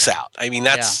the book's out. I mean,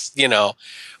 that's,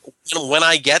 when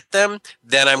I get them,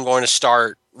 then I'm going to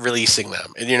start releasing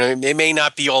them. And, it may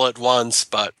not be all at once,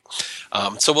 but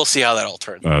so we'll see how that all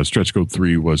turns. Stretch Goal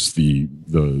 3 was the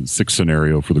 6th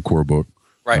scenario for the core book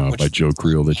by Joe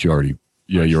Creel that you already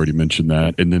mentioned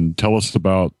that. And then tell us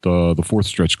about the 4th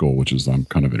stretch goal, which is I'm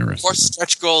kind of interested in. 4th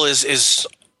stretch goal is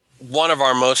one of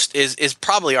our is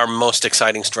probably our most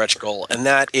exciting stretch goal, and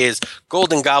that is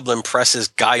Golden Goblin Press's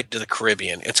Guide to the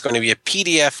Caribbean. It's going to be a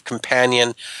PDF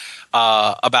companion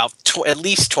about at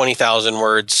least 20,000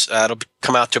 words. It'll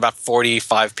come out to about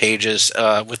 45 pages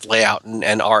with layout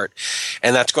and art.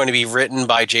 And that's going to be written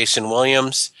by Jason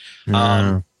Williams,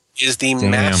 is the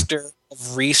master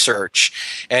of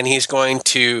research. And he's going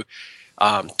to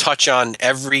touch on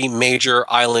every major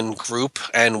island group,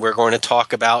 and we're going to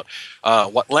talk about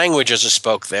what languages are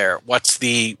spoke there. What are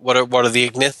the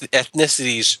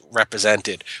ethnicities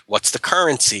represented? What's the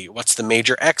currency? What's the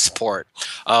major export?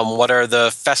 What are the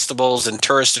festivals and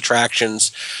tourist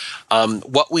attractions?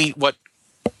 What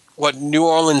New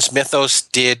Orleans Mythos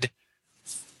did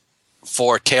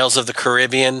for Tales of the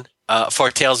Caribbean.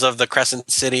 For Tales of the Crescent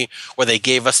City, where they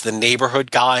gave us the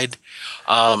neighborhood guide.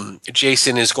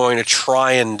 Jason is going to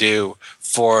try and do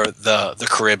for the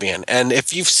Caribbean. And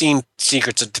if you've seen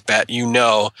Secrets of Tibet,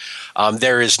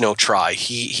 there is no try.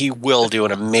 He will do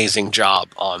an amazing job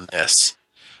on this.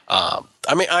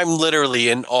 I'm literally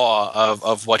in awe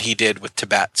of what he did with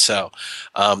Tibet. So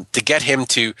to get him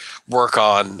to work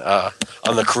on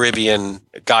the Caribbean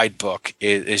guidebook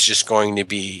is just going to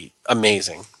be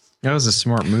amazing. That was a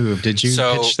smart move. Did you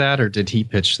pitch that, or did he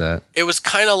pitch that? It was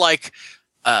kind of like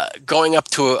going up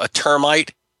to a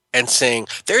termite and saying,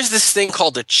 "There's this thing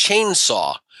called a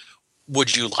chainsaw.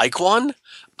 Would you like one?"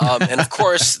 And of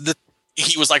course,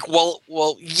 he was like,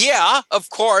 "Well, yeah,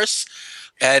 of course."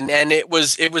 And it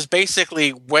was basically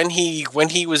when he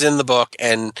was in the book,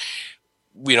 and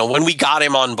when we got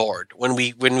him on board, when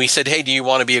we said, "Hey, do you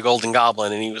want to be a Golden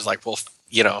Goblin?" And he was like, "Well,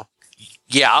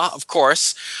 yeah, of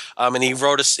course." And he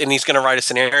wrote us, and he's going to write a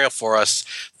scenario for us.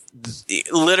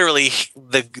 Literally,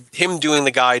 him doing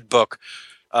the guidebook,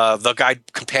 the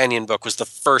guide companion book, was the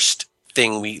first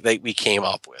thing we came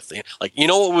up with. Like,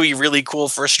 what would be really cool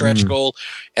for a stretch goal?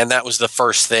 And that was the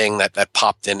first thing that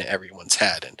popped in everyone's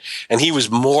head. And he was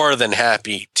more than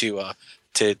happy to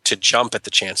jump at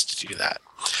the chance to do that.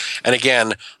 And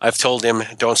again, I've told him,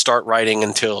 don't start writing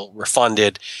until we're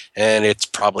funded, and it's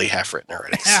probably half written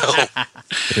already. So,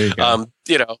 there you go.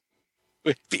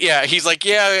 Yeah, he's like,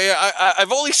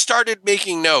 I've only started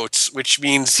making notes, which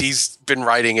means he's been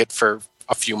writing it for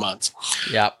a few months.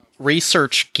 Yep.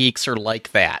 research geeks are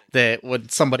like that. That when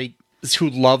somebody who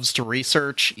loves to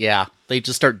research, yeah, they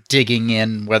just start digging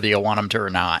in whether you want them to or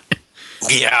not.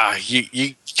 Yeah,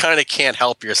 you kind of can't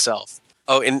help yourself.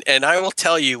 Oh, and I will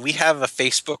tell you, we have a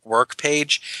Facebook work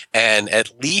page, and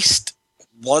at least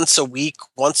once a week,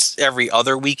 once every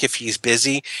other week if he's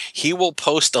busy, he will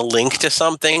post a link to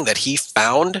something that he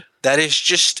found that is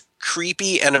just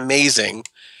creepy and amazing.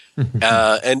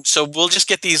 And so we'll just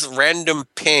get these random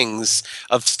pings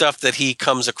of stuff that he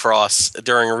comes across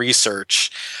during research.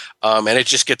 And it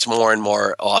just gets more and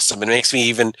more awesome. It makes me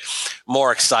even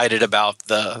more excited about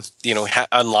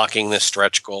unlocking this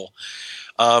stretch goal.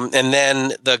 And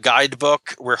then the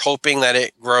guidebook, we're hoping that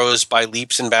it grows by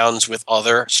leaps and bounds with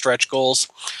other stretch goals.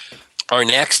 Our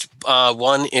next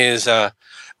one is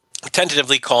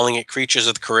tentatively calling it Creatures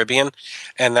of the Caribbean,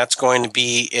 and that's going to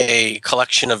be a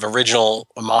collection of original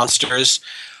monsters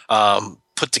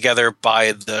put together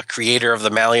by the creator of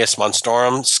the Malleus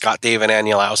Monstrorum, Scott David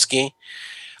Anielowski.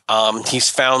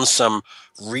 He's found some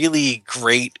really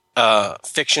great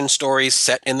fiction stories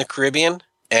set in the Caribbean,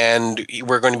 and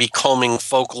we're going to be combing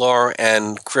folklore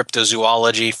and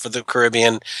cryptozoology for the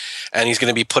Caribbean, and he's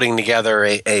going to be putting together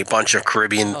a bunch of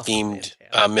Caribbean-themed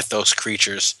mythos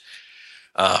creatures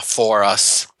for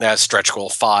us as stretch goal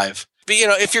 5. But,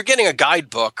 if you're getting a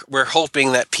guidebook, we're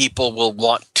hoping that people will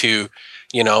want to,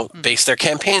 base their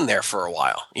campaign there for a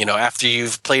while. After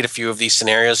you've played a few of these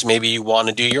scenarios, maybe you want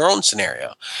to do your own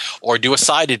scenario or do a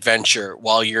side adventure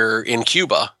while you're in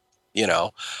Cuba,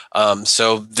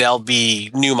 So there'll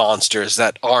be new monsters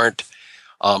that aren't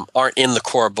in the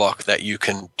core book that you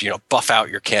can, buff out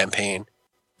your campaign.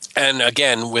 And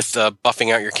again, with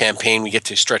buffing out your campaign, we get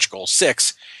to stretch goal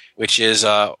 6, which is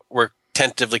we're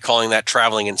tentatively calling that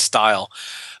traveling in style.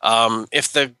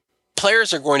 If the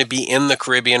players are going to be in the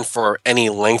Caribbean for any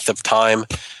length of time,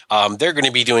 they're going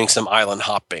to be doing some island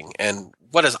hopping. And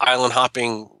what does island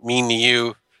hopping mean to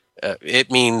you? It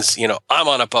means, I'm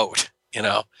on a boat,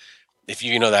 if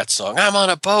you know that song, I'm on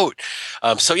a boat.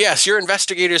 So yes, your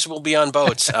investigators will be on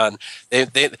boats.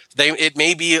 It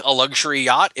may be a luxury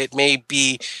yacht. It may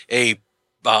be a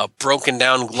broken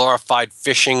down, glorified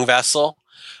fishing vessel.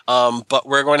 But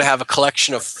we're going to have a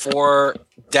collection of 4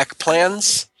 deck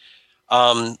plans,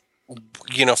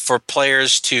 for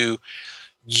players to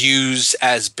use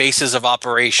as bases of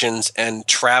operations and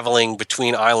traveling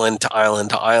between island to island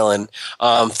to island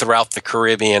throughout the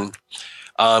Caribbean.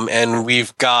 And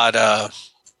we've got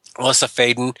Melissa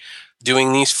Faden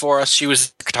doing these for us. She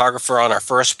was the cartographer on our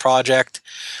first project.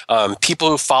 People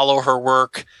who follow her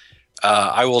work,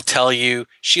 I will tell you,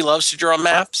 she loves to draw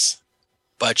maps,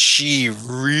 but she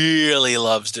really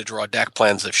loves to draw deck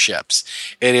plans of ships.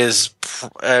 It is,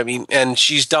 and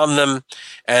she's done them,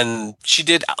 and she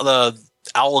did the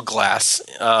Owlglass,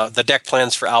 the deck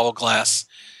plans for Owlglass,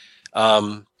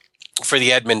 for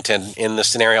the Edmonton in the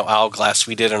scenario Owlglass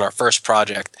we did in our first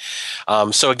project.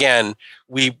 So again,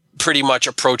 we pretty much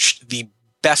approached the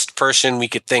best person we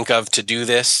could think of to do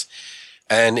this.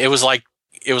 And it was like,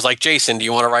 Jason, do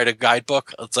you want to write a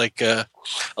guidebook? It's like,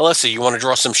 Alyssa, you want to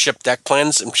draw some ship deck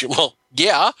plans? And she, well,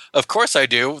 yeah, of course I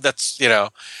do. That's,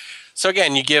 so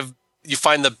again, you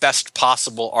find the best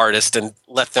possible artist and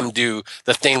let them do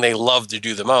the thing they love to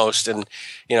do the most. And,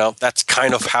 that's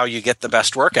kind of how you get the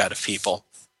best work out of people.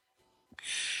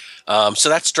 So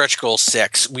that's stretch goal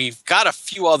 6. We've got a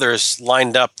few others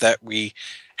lined up that we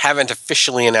haven't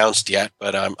officially announced yet,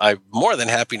 but I'm more than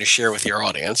happy to share with your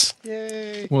audience.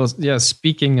 Yay. Well, yeah,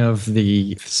 speaking of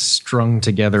the strung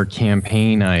together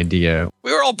campaign idea,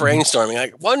 we were all brainstorming.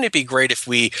 Like, wouldn't it be great if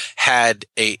we had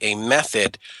a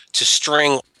method to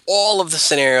string all of the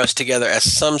scenarios together as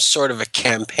some sort of a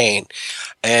campaign?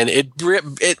 And it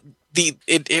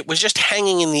was just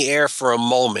hanging in the air for a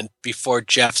moment before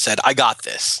Jeff said, I got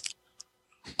this.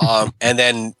 And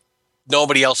then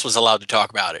nobody else was allowed to talk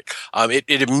about it.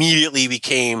 It immediately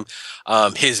became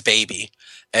his baby,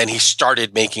 and he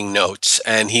started making notes.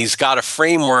 And he's got a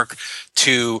framework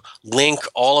to link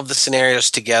all of the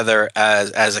scenarios together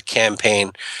as a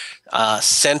campaign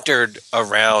centered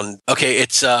around. Okay,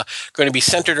 it's going to be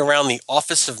centered around the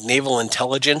Office of Naval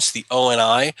Intelligence, the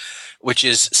ONI, which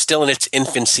is still in its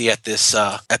infancy at this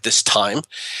time.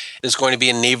 There's going to be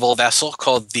a naval vessel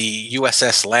called the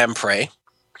USS Lamprey.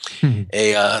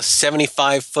 A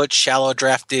 75-foot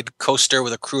shallow-drafted coaster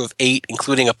with a crew of 8,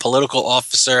 including a political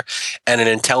officer and an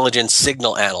intelligence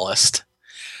signal analyst.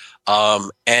 And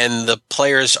the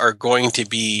players are going to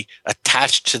be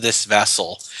attached to this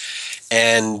vessel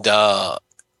and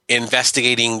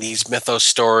investigating these mythos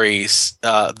stories,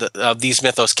 these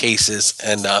mythos cases,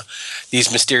 and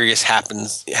these mysterious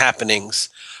happenings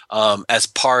as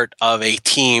part of a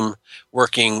team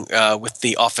working with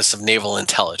the Office of Naval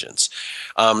Intelligence.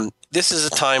 This is a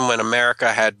time when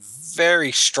America had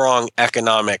very strong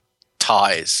economic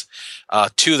ties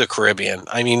to the Caribbean.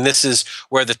 I mean, this is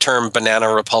where the term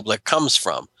Banana Republic comes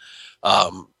from,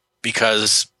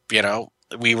 because,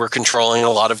 we were controlling a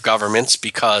lot of governments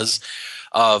because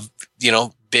of,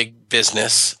 big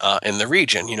business in the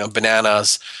region,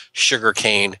 bananas,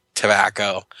 sugarcane,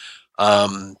 tobacco.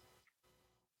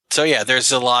 So yeah,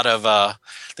 there's a lot of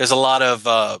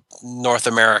North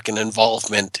American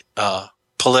involvement,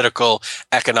 political,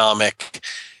 economic,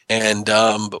 and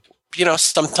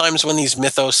sometimes when these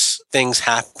mythos things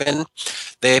happen,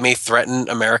 they may threaten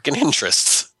American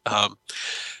interests. So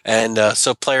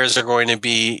players are going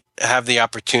to have the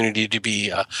opportunity to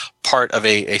be part of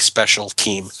a special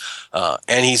team,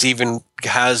 and he's even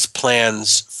has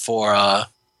plans for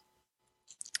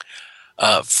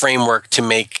framework to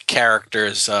make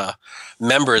characters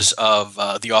members of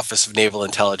the Office of Naval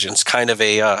Intelligence, kind of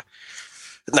a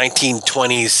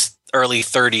 1920s, early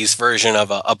 30s version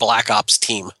of a Black Ops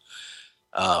team.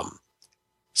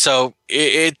 So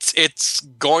it's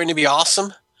going to be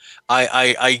awesome.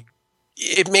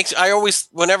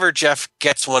 Whenever Jeff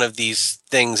gets one of these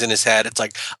things in his head, it's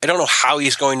like, I don't know how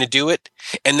he's going to do it.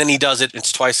 And then he does it.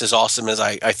 It's twice as awesome as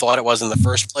I thought it was in the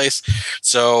first place.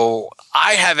 So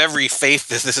I have every faith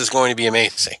that this is going to be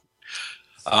amazing.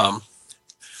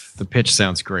 The pitch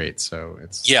sounds great. So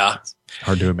it's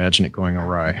hard to imagine it going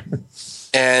awry.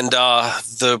 And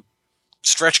the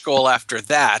stretch goal after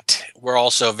that, we're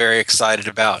also very excited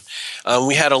about.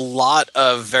 We had a lot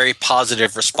of very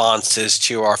positive responses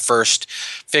to our first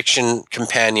fiction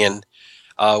companion,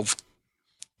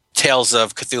 Tales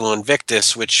of Cthulhu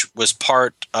Invictus, which was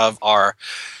part of our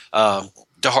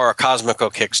De Horror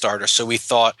Cosmico Kickstarter. So we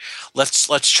thought,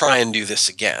 let's try and do this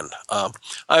again.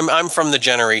 I'm from the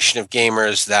generation of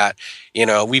gamers that,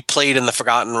 we played in the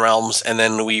Forgotten Realms and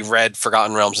then we read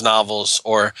Forgotten Realms novels,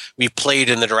 or we played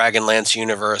in the Dragonlance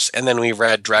universe and then we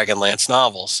read Dragonlance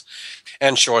novels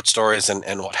and short stories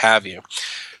and what have you.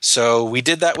 So we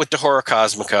did that with De Horror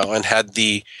Cosmico and had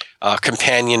the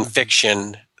companion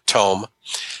fiction tome.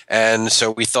 And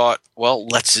so we thought, well,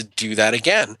 let's do that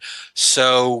again.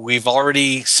 So we've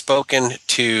already spoken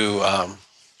to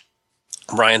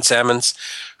Ryan Sammons,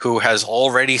 who has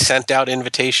already sent out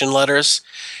invitation letters,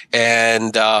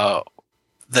 and the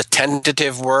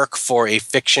tentative work for a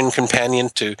fiction companion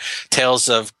to Tales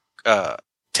of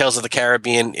the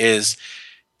Caribbean is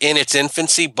in its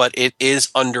infancy, but it is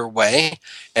underway,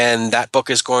 and that book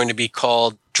is going to be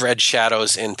called Dread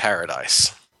Shadows in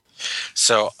Paradise.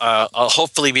 So I'll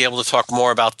hopefully be able to talk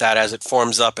more about that as it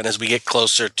forms up and as we get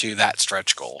closer to that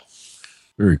stretch goal.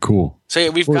 Very cool. So yeah,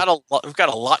 we've got a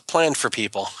lot planned for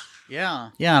people. Yeah,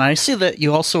 and I see that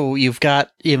you've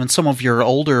got even some of your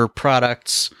older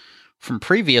products from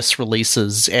previous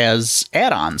releases as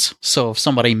add-ons. So if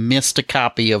somebody missed a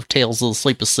copy of Tales of the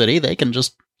Sleepless City, they can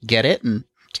just get it and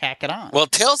tack it on. Well,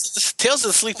 Tales of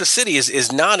the Sleepless City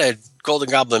is not a Golden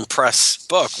Goblin Press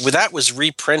book. That was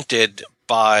reprinted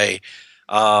by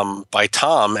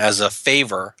Tom as a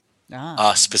favor,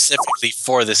 specifically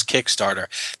for this Kickstarter.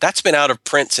 That's been out of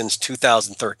print since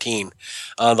 2013.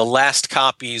 The last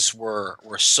copies were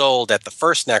sold at the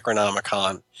first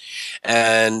Necronomicon,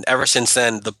 and ever since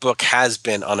then the book has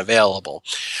been unavailable.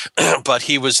 But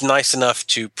he was nice enough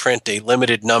to print a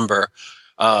limited number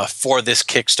for this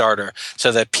Kickstarter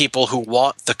so that people who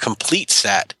want the complete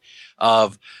set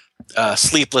of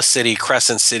Sleepless City,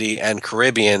 Crescent City, and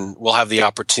Caribbean will have the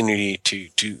opportunity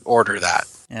to order that.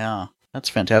 Yeah, that's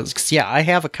fantastic. Yeah, I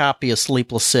have a copy of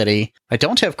Sleepless City. I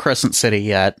don't have Crescent City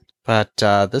yet, but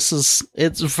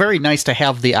it's very nice to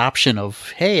have the option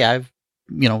of, hey, I've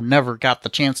never got the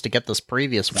chance to get this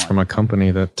previous one from a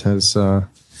company that has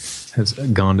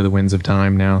gone to the winds of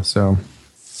time now. So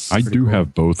I do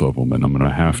have both of them, and I'm going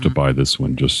to have to buy this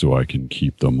one just so I can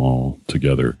keep them all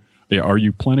together. Yeah, are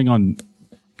you planning on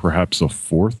perhaps a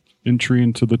fourth entry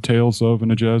into the Tales of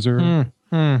and a Jazzer?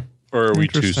 Or are we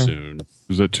too soon?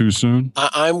 Is that too soon?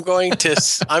 I'm going to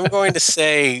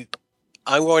say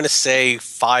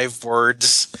 5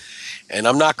 words, and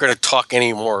I'm not going to talk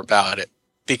any more about it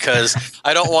because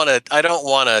I don't want to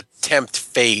tempt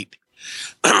fate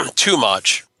too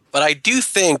much. But I do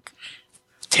think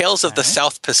Tales of the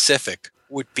South Pacific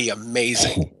would be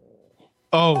amazing.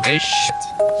 Oh,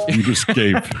 you just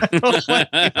gave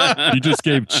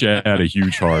Chad a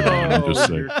huge hard on. I'm just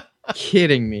saying.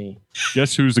 Kidding me.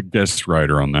 Guess who's a guest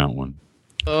writer on that one?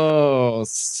 Oh,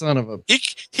 son of a...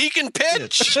 He can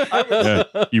pitch. Yeah,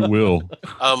 he will.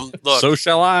 Look. So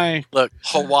shall I. Look,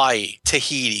 Hawaii,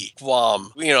 Tahiti,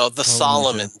 Guam, the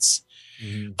Solomons.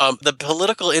 The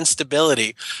political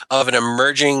instability of an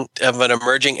emerging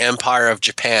empire of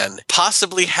Japan,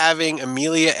 possibly having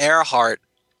Amelia Earhart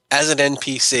as an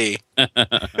NPC.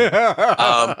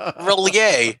 Really,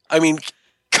 yay. I mean,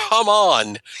 come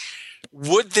on.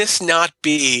 Would this not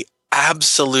be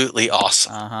absolutely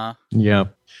awesome? Uh-huh. Yeah.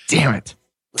 Damn it.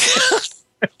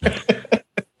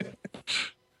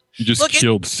 You just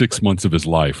killed 6 months of his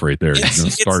life right there. He's going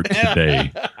to start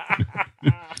today.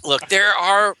 Look,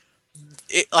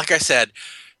 like I said,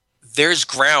 there's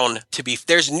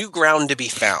new ground to be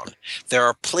found. There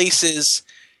are places,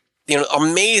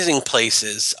 amazing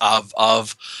places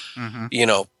of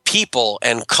people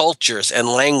and cultures and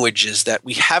languages that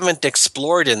we haven't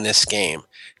explored in this game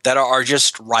that are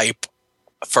just ripe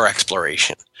for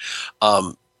exploration.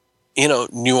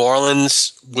 New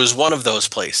Orleans was one of those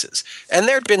places. And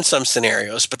there had been some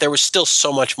scenarios, but there was still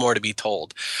so much more to be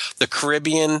told. The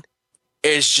Caribbean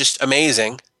is just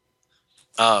amazing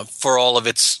for all of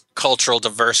its cultural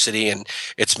diversity and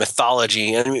its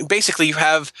mythology. I mean, basically, you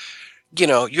have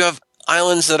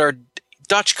islands that are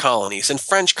Dutch colonies and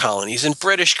French colonies and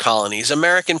British colonies,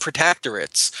 American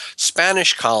protectorates,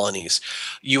 Spanish colonies.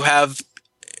 You have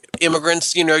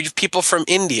immigrants, you have people from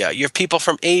India, you have people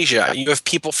from Asia, you have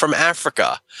people from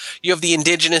Africa, you have the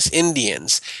indigenous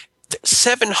Indians,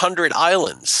 700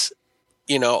 islands,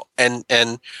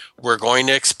 and we're going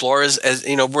to explore as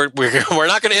we're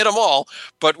not going to hit them all,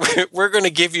 but we're going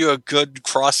to give you a good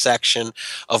cross section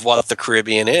of what the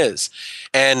Caribbean is.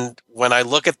 And when I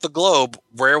look at the globe,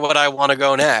 where would I want to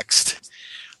go next?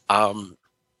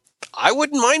 I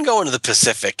wouldn't mind going to the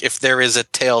Pacific if there is a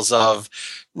Tales of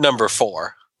number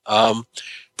 4.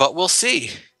 But we'll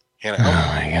see. Oh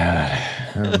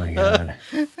my god!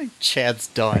 Chad's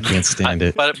done. I can't stand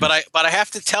it. But I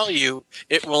have to tell you,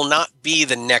 it will not be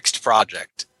the next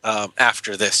project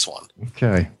after this one.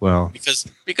 Okay, well, because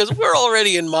we're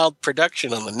already in mild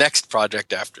production on the next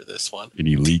project after this one.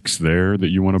 Any leaks there that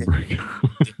you want to bring?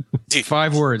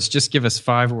 5 words. Just give us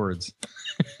 5 words.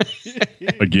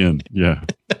 Again, yeah.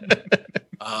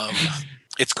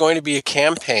 It's going to be a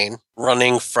campaign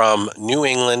running from New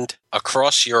England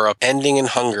across Europe, ending in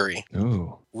Hungary.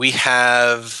 Ooh. We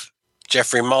have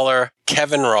Jeffrey Muller,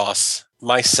 Kevin Ross,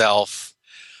 myself,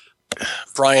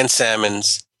 Brian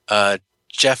Sammons,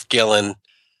 Jeff Gillen,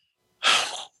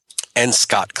 and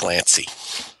Scott Clancy.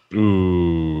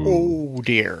 Ooh. Oh,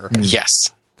 dear.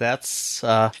 Yes. That's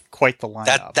quite the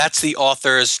lineup. That's the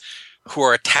authors who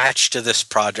are attached to this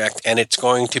project, and it's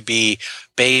going to be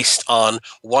based on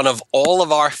one of all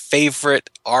of our favorite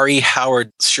R.E.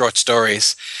 Howard short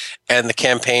stories, and the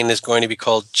campaign is going to be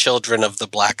called Children of the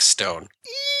Black Stone.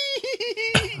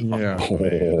 Yeah.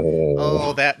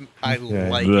 Oh, that I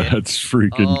like it. That's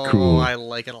freaking cool. I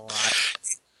like it a lot.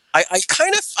 I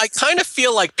kind of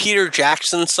feel like Peter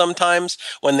Jackson sometimes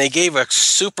when they gave a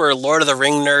super Lord of the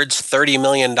Ring nerds $30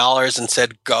 million and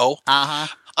said go.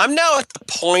 Uh-huh. I'm now at the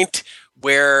point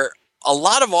where a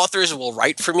lot of authors will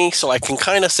write for me, so I can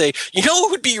kind of say, it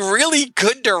would be really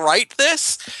good to write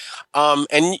this.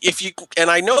 And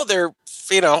I know they're,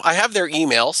 I have their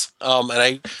emails,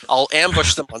 and I'll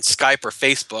ambush them on Skype or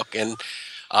Facebook, and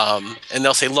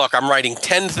they'll say, look, I'm writing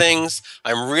 10 things.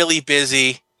 I'm really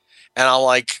busy. And I'm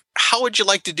like, how would you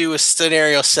like to do a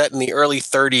scenario set in the early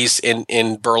 30s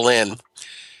in Berlin?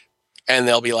 And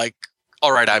they'll be like,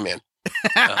 all right, I'm in.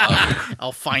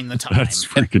 I'll find the time. That's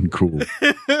freaking cool.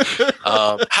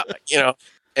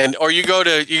 Or you go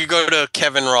to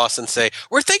Kevin Ross and say,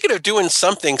 we're thinking of doing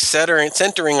something centering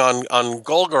on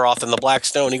Golgoroth and the Black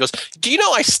Stone. He goes, do you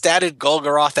know I statted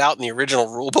Golgoroth out in the original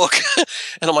rule book?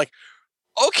 And I'm like,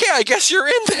 okay, I guess you're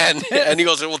in then. And he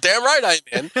goes, well, damn right I'm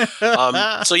in.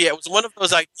 So yeah, it was one of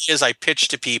those ideas I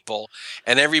pitched to people,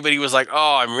 and everybody was like,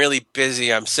 oh, I'm really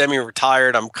busy. I'm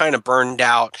semi-retired. I'm kind of burned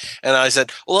out. And I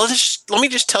said, well, let me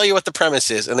just tell you what the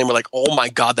premise is. And they were like, oh my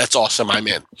God, that's awesome. I'm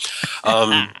in.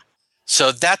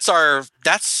 So that's our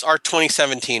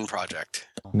 2017 That's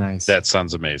nice. That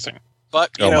sounds amazing.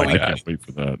 But I can't wait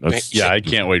for that. I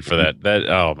can't wait for that.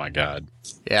 Oh my God.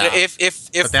 Yeah.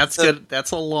 If that's good.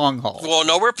 That's a long haul. Well,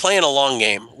 no, we're playing a long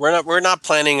game. We're not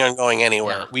planning on going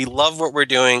anywhere. Yeah. We love what we're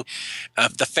doing.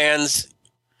 If the fans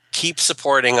keep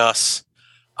supporting us,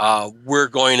 we're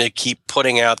going to keep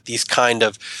putting out these kind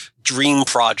of dream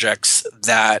projects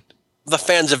that the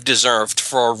fans have deserved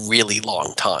for a really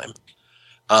long time.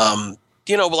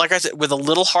 Like I said, with a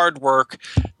little hard work,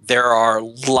 there are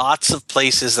lots of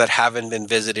places that haven't been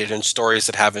visited and stories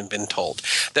that haven't been told.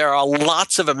 There are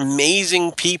lots of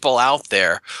amazing people out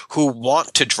there who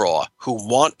want to draw, who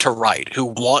want to write, who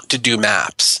want to do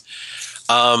maps.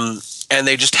 and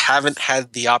they just haven't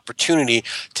had the opportunity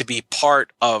to be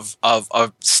part of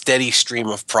a steady stream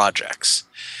of projects.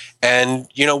 And,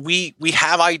 we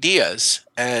have ideas,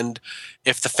 and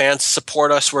if the fans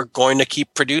support us, we're going to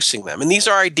keep producing them. And these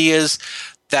are ideas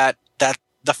that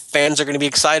the fans are going to be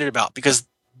excited about, because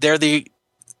they're the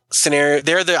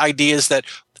ideas that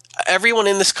everyone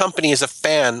in this company is a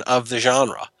fan of the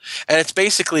genre. And it's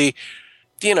basically,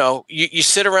 you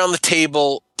sit around the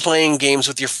table playing games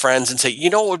with your friends and say,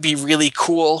 what would be really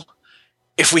cool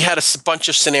if we had a bunch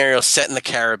of scenarios set in the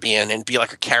Caribbean and be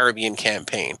like a Caribbean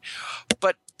campaign.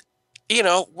 But,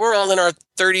 we're all in our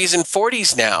 30s and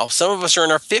 40s now. Some of us are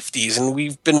in our 50s, and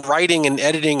we've been writing and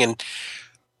editing. And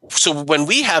so when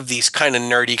we have these kind of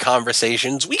nerdy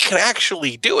conversations, we can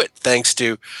actually do it thanks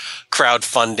to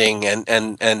crowdfunding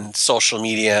and social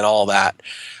media and all that.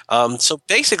 So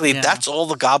basically, that's all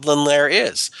the Goblin Lair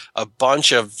is. A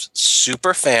bunch of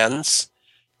super fans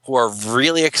who are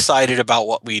really excited about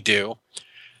what we do,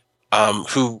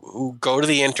 who go to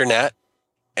the internet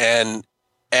and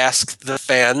ask the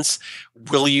fans,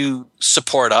 will you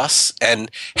support us and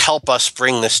help us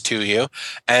bring this to you?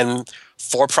 And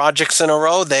 4 projects in a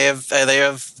row, they have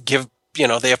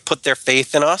put their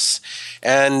faith in us.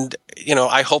 And,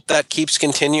 I hope that keeps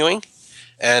continuing.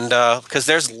 And because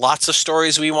there's lots of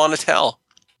stories we want to tell.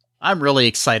 I'm really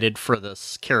excited for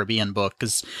this Caribbean book,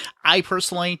 because I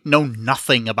personally know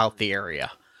nothing about the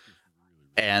area.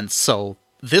 And so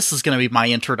this is going to be my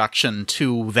introduction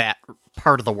to that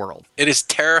part of the world. It is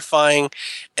terrifying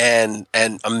and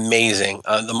amazing.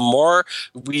 The more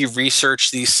we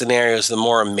research these scenarios, the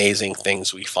more amazing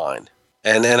things we find.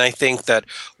 And I think that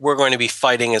we're going to be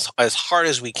fighting as hard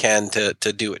as we can to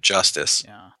do it justice.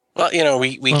 Yeah. Well,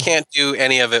 we can't do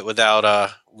any of it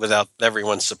without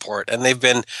everyone's support. And they've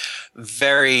been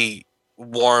very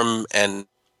warm and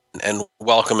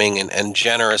welcoming and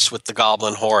generous with the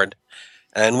Goblin Horde.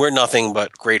 And we're nothing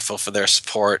but grateful for their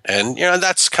support. And,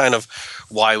 that's kind of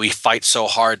why we fight so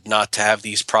hard not to have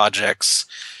these projects,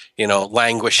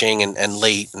 languishing and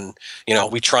late. And,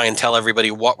 we try and tell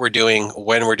everybody what we're doing,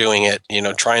 when we're doing it,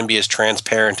 try and be as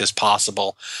transparent as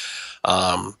possible.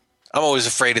 I'm always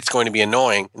afraid it's going to be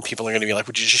annoying and people are going to be like,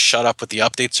 would you just shut up with the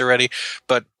updates already?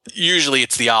 But usually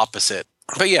it's the opposite.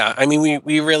 But yeah, I mean,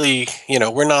 we really,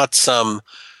 we're not some,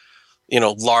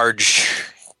 large,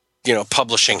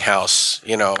 publishing house,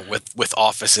 with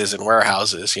offices and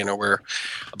warehouses. We're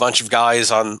a bunch of guys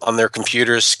on their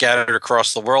computers scattered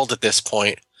across the world at this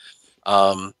point,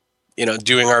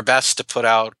 doing our best to put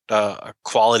out a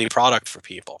quality product for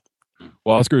people.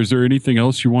 Well, Oscar, is there anything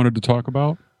else you wanted to talk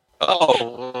about?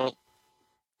 Oh,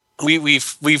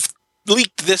 we've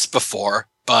leaked this before,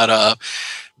 but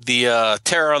the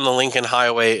Terror on the Lincoln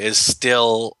Highway is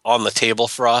still on the table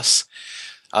for us.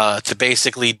 To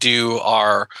basically do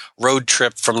our road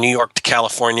trip from New York to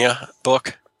California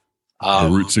book. The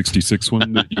Route 66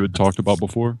 one that you had talked about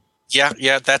before?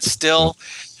 Yeah, that's still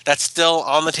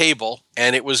on the table,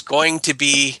 and it was going to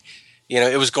be,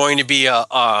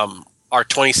 our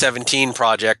 2017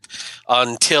 project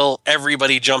until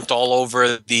everybody jumped all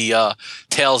over the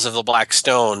Tales of the Black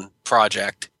Stone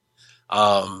project.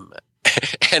 And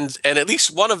at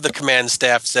least one of the command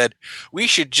staff said, we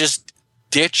should just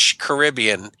ditch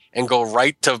Caribbean and go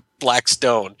right to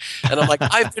Blackstone. And I'm like,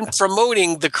 I've been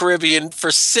promoting the Caribbean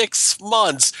for 6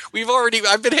 months.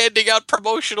 I've been handing out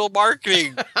promotional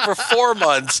marketing for 4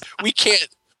 months. We can't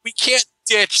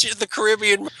ditch the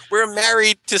Caribbean. We're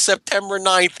married to September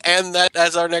 9th and that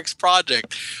as our next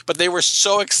project. But they were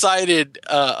so excited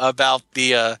about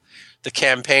the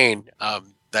campaign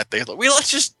that they thought,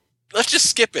 let's just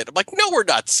skip it. I'm like, no, we're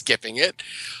not skipping it.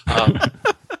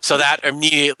 So that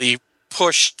immediately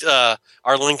pushed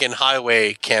our Lincoln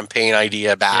Highway campaign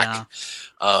idea back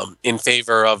in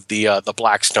favor of the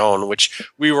Blackstone, which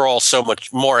we were all so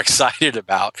much more excited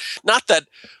about. Not that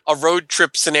a road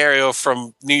trip scenario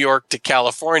from New York to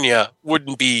California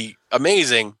wouldn't be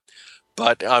amazing,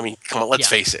 but I mean, come on, let's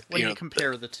face it. When you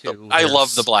compare the two, I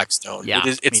love the Blackstone. Yeah,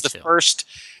 it's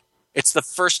the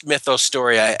first mythos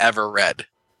story I ever read.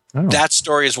 Oh. That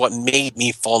story is what made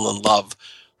me fall in love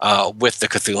with the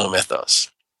Cthulhu mythos.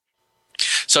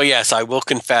 So yes, I will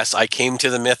confess, I came to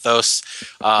the mythos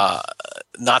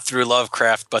not through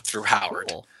Lovecraft, but through Howard.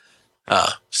 Cool.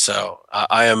 I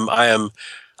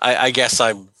guess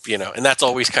I'm, and that's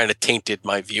always kind of tainted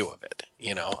my view of it.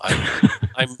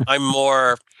 I'm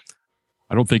more.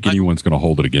 I don't think anyone's going to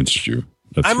hold it against you.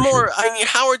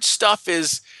 Howard's stuff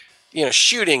is,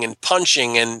 shooting and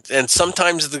punching, and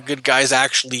sometimes the good guys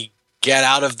actually get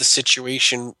out of the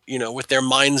situation, with their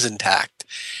minds intact.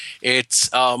 It's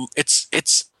a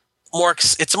more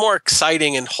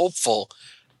exciting and hopeful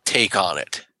take on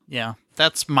it. Yeah,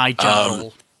 that's my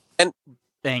general and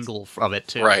angle of it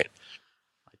too. Right.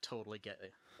 I totally get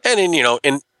it.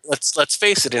 And let's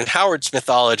face it, in Howard's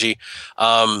mythology,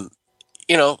 some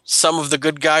of the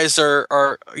good guys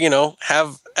are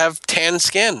have tan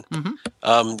skin.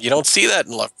 Mm-hmm. You don't see that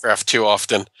in Lovecraft too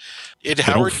often. They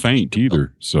don't faint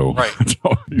either, so right. That's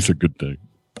always a good thing.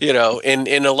 In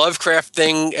a Lovecraft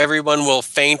thing, everyone will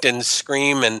faint and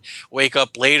scream and wake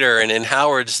up later. And in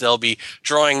Howard's, they'll be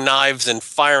drawing knives and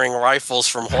firing rifles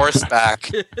from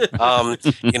horseback. In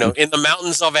the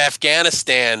mountains of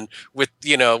Afghanistan with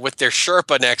their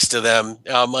Sherpa next to them.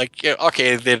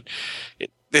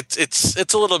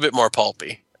 It's a little bit more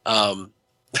pulpy. A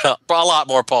lot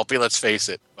more pulpy. Let's face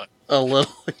it. But, a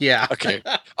little, yeah. Okay.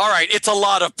 All right. It's a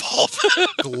lot of pulp.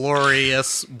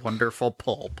 Glorious, wonderful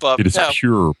pulp. But, it is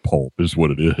pure pulp, is what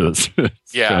it is.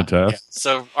 It's fantastic. Yeah.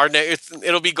 So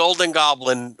it'll be Golden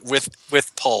Goblin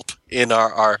with pulp in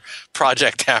our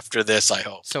project after this, I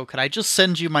hope. So, could I just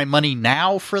send you my money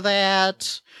now for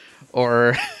that,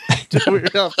 or do we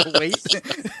have to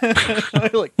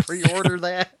wait? Like pre-order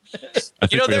that? There's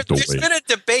been a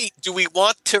debate. Do we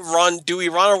want to run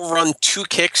two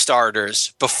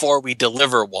Kickstarters before we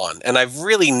deliver one? And I've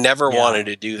really never wanted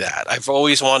to do that. I've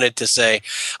always wanted to say,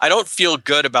 I don't feel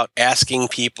good about asking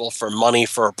people for money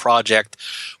for a project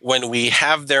when we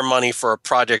have their money for a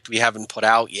project we haven't put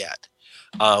out yet,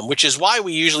 which is why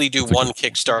we usually do one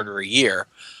Kickstarter a year,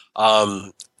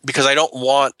 because I don't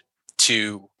want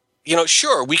to...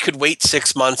 sure, we could wait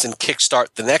 6 months and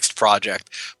kickstart the next project,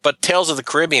 but Tales of the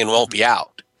Caribbean won't be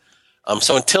out.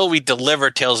 So until we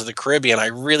deliver Tales of the Caribbean, I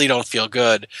really don't feel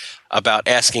good about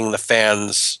asking the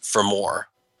fans for more.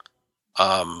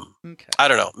 Okay. I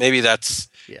don't know. Maybe that's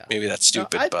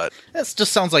stupid, but that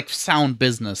just sounds like sound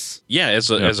business. Yeah,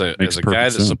 as a guy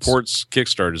that supports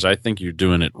Kickstarters, I think you're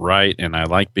doing it right, and I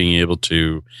like being able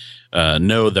to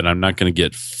know that I'm not going to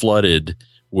get flooded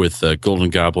with Golden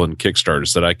Goblin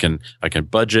Kickstarters, that I can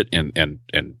budget and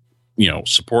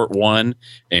support one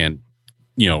and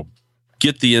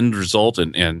get the end result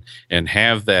and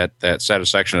have that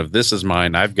satisfaction of this is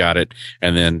mine, I've got it,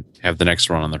 and then have the next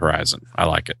one on the horizon. I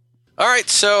like it. All right,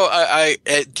 so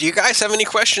do you guys have any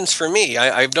questions for me?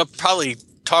 I've probably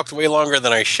talked way longer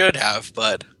than I should have,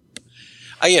 but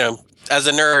as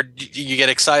a nerd, you get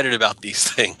excited about these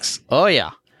things. Oh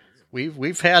yeah,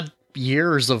 we've had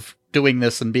years of doing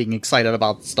this and being excited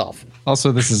about stuff.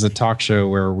 Also, this is a talk show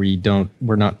where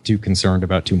we're not too concerned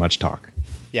about too much talk.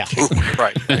 Yeah.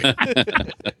 Right.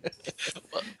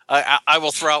 I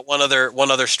will throw out one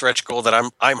other stretch goal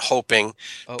that I'm hoping,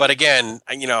 but again,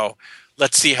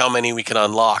 let's see how many we can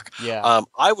unlock. Yeah.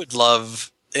 I would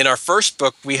love, in our first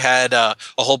book, we had a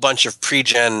whole bunch of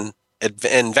pre-gen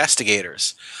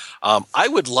investigators. I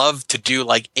would love to do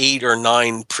like 8 or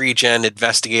 9 pre-gen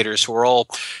investigators who are all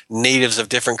natives of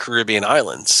different Caribbean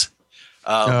islands.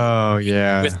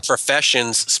 With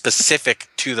professions specific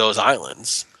to those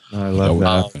islands. I love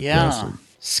that. Yeah.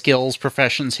 Skills,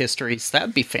 professions, histories.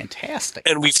 That'd be fantastic.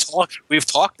 And we've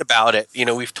talked about it.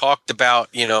 We've talked about,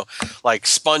 like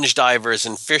sponge divers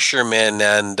and fishermen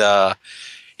and,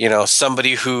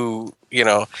 somebody who's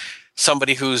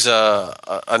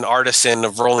an artisan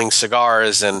of rolling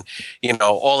cigars and,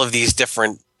 all of these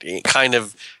different kind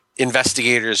of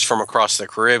investigators from across the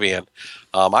Caribbean.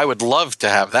 I would love to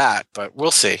have that, but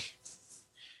we'll see.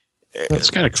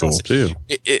 That's kind of cool too.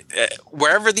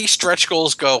 Wherever these stretch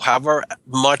goals go, however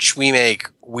much we make,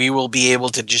 we will be able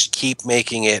to just keep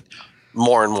making it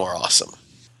more and more awesome.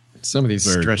 Some of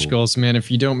these stretch goals, man, if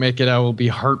you don't make it, I will be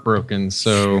heartbroken.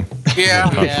 So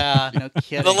yeah, no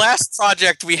kidding. The last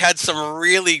project, we had some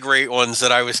really great ones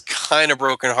that I was kind of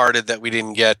brokenhearted that we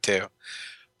didn't get to.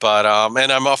 But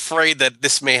and I'm afraid that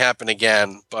this may happen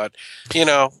again. But do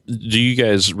you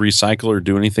guys recycle or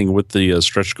do anything with the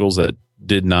stretch goals that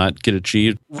did not get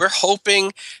achieved? We're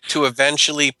hoping to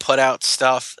eventually put out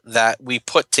stuff that we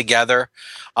put together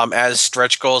as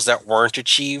stretch goals that weren't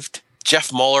achieved.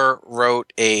 Jeff Muller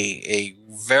wrote a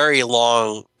very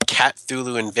long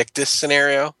Cthulhu Invictus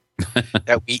scenario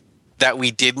that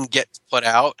we didn't get to put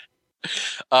out.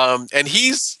 And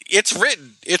it's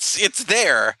written, it's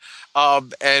there.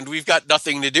 And we've got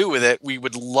nothing to do with it. We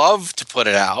would love to put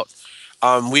it out.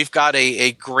 We've got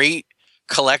a great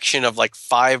collection of like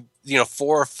 4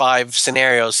 or 5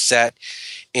 scenarios set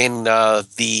in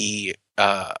the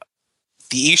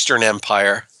Eastern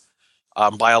Empire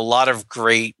by a lot of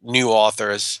great new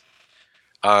authors.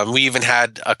 We even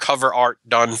had a cover art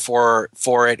done for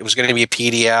it. It was going to be a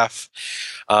PDF.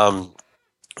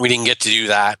 We didn't get to do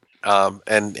that.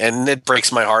 And it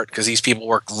breaks my heart because these people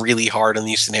work really hard on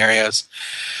these scenarios.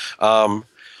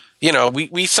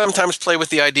 we sometimes play with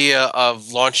the idea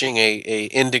of launching a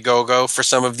Indiegogo for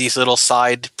some of these little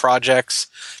side projects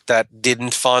that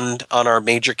didn't fund on our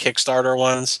major Kickstarter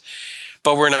ones,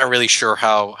 but we're not really sure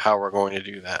how we're going to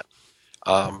do that.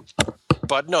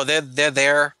 But no, they're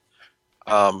there,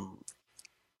 and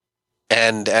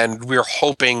we're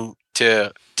hoping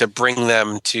to bring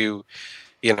them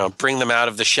bring them out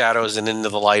of the shadows and into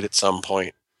the light at some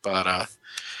point. But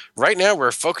right now,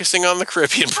 we're focusing on the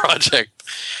Caribbean project.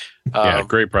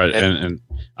 Great project, and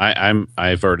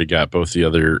I've already got both the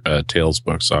other Tales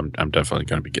books, so I'm definitely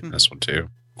going to be getting this one too.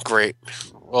 Great.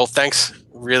 Well, thanks.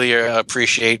 Really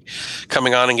appreciate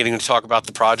coming on and getting to talk about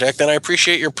the project, and I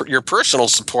appreciate your personal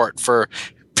support for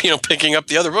picking up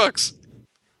the other books.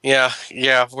 Yeah,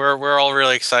 we're all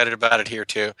really excited about it here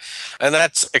too, and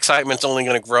that excitement's only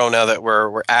going to grow now that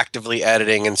we're actively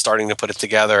editing and starting to put it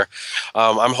together.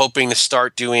 I'm hoping to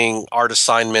start doing art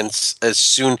assignments as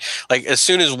soon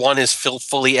as one is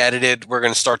fully edited. We're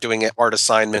going to start doing art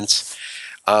assignments.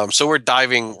 So we're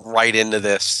diving right into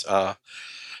this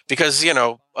because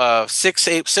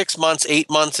 6 months, 8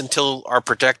 months until our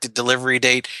projected delivery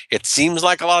date. It seems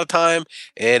like a lot of time.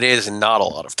 It is not a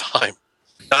lot of time.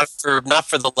 Not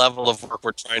for the level of work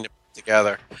we're trying to put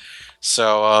together.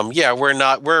 So we're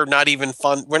not even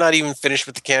finished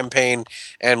with the campaign,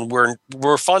 and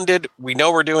we're funded. We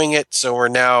know we're doing it, so we're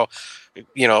now,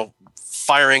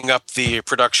 firing up the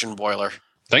production boiler.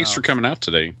 Thanks for coming out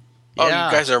today. Oh, you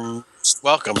guys are most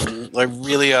welcome. I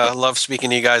really love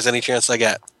speaking to you guys any chance I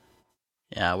get.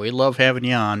 Yeah, we love having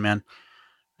you on, man.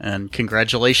 And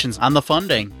congratulations on the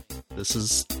funding. This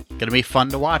is going to be fun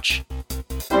to watch.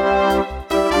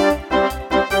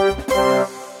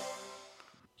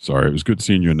 Sorry, it was good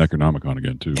seeing you in Necronomicon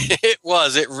again, too.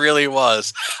 It really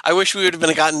was. I wish we would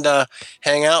have gotten to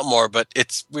hang out more, but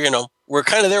it's, we're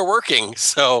kind of there working.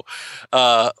 So,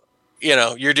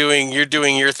 you're doing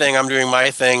your thing, I'm doing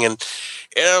my thing, and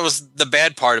it was the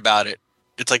bad part about it.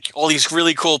 It's like all these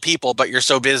really cool people, but you're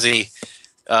so busy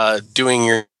doing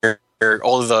your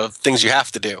all of the things you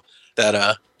have to do that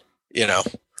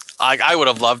I would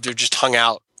have loved to have just hung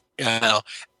out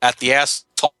at the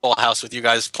Asshole House with you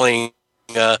guys playing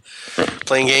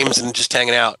games and just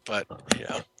hanging out, but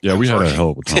yeah, we had a hell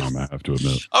of a time, I have to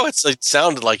admit. It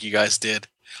sounded like you guys did.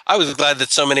 I was glad that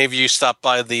so many of you stopped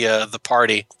by the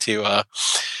party to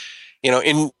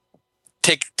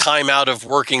take time out of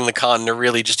working the con to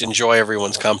really just enjoy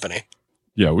everyone's company.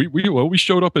 Yeah, we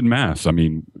showed up in mass. I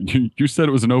mean, you said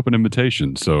it was an open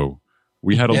invitation, so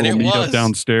we had a little meetup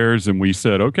downstairs, and we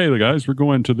said, "Okay, the guys, we're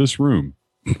going to this room."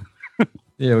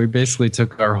 Yeah, we basically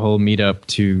took our whole meetup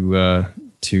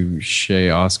to Chez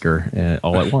Oscar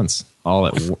all at once,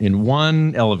 in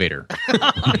one elevator.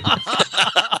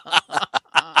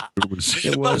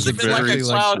 It must have been like a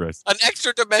cloud, an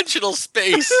extra dimensional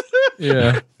space.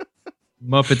 Yeah,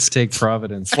 Muppets Take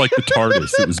Providence. It's like the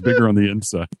TARDIS. It was bigger on the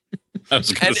inside.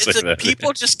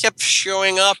 People just kept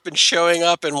showing up, and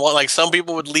some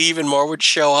people would leave and more would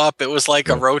show up. It was like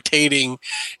a rotating.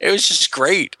 It was just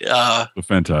great. A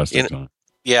fantastic time.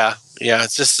 Yeah.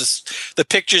 It's just the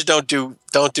pictures don't do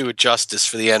it justice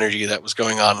for the energy that was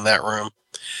going on in that room,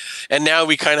 and now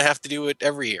we kind of have to do it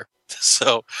every year.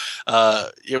 So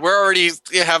we're already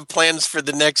have plans for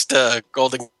the next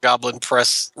Golden Goblin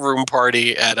Press room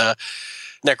party at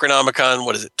Necronomicon.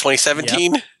 What is it,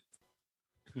 2017? Yep.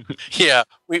 Yeah,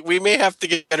 we may have to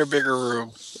get a bigger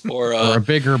room or a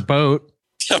bigger boat.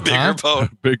 A bigger boat.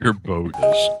 A bigger boat.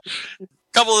 A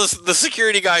couple of the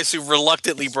security guys who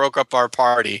reluctantly broke up our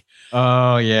party.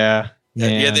 Oh yeah.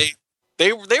 Yeah.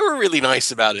 They were really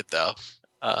nice about it though.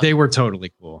 They were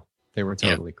totally cool. They were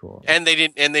totally cool. And they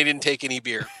didn't take any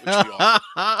beer. Which we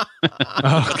all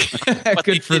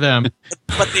Good for them.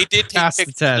 But they did take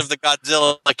pictures of the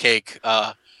Godzilla cake.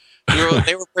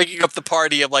 They were breaking up the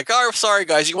party. I'm like, oh, sorry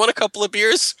guys, you want a couple of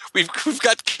beers? We've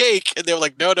got cake, and they were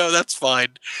like, no, that's fine.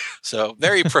 So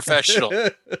very professional,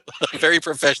 very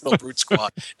professional Brute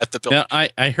Squad at the building. Now,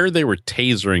 I heard they were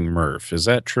tasering Murph. Is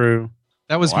that true?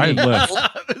 That was me. That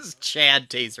was Chad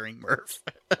tasering Murph.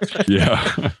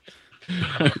 Yeah.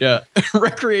 Yeah,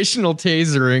 recreational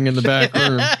tasering in the back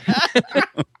room.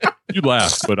 You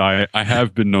laugh, but I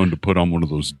have been known to put on one of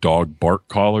those dog bark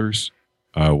collars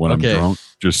when I'm drunk,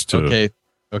 just to. Okay,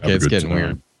 it's getting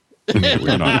weird.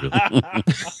 We're not really.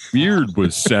 Weird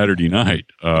was Saturday night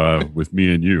with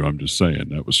me and you. I'm just saying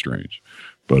that was strange,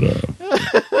 but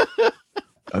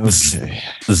okay.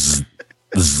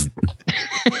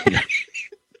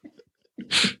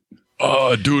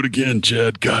 Oh, do it again,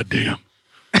 Chad. Goddamn.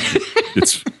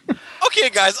 It's okay,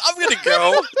 guys. I'm gonna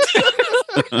go.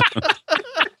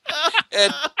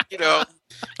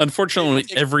 And Unfortunately,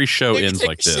 every show ends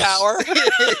like this. Shower.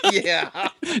 Yeah.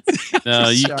 No,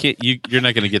 you can't. You're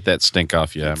not going to get that stink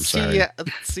off you. I'm sorry.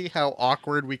 See how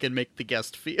awkward we can make the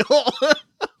guest feel.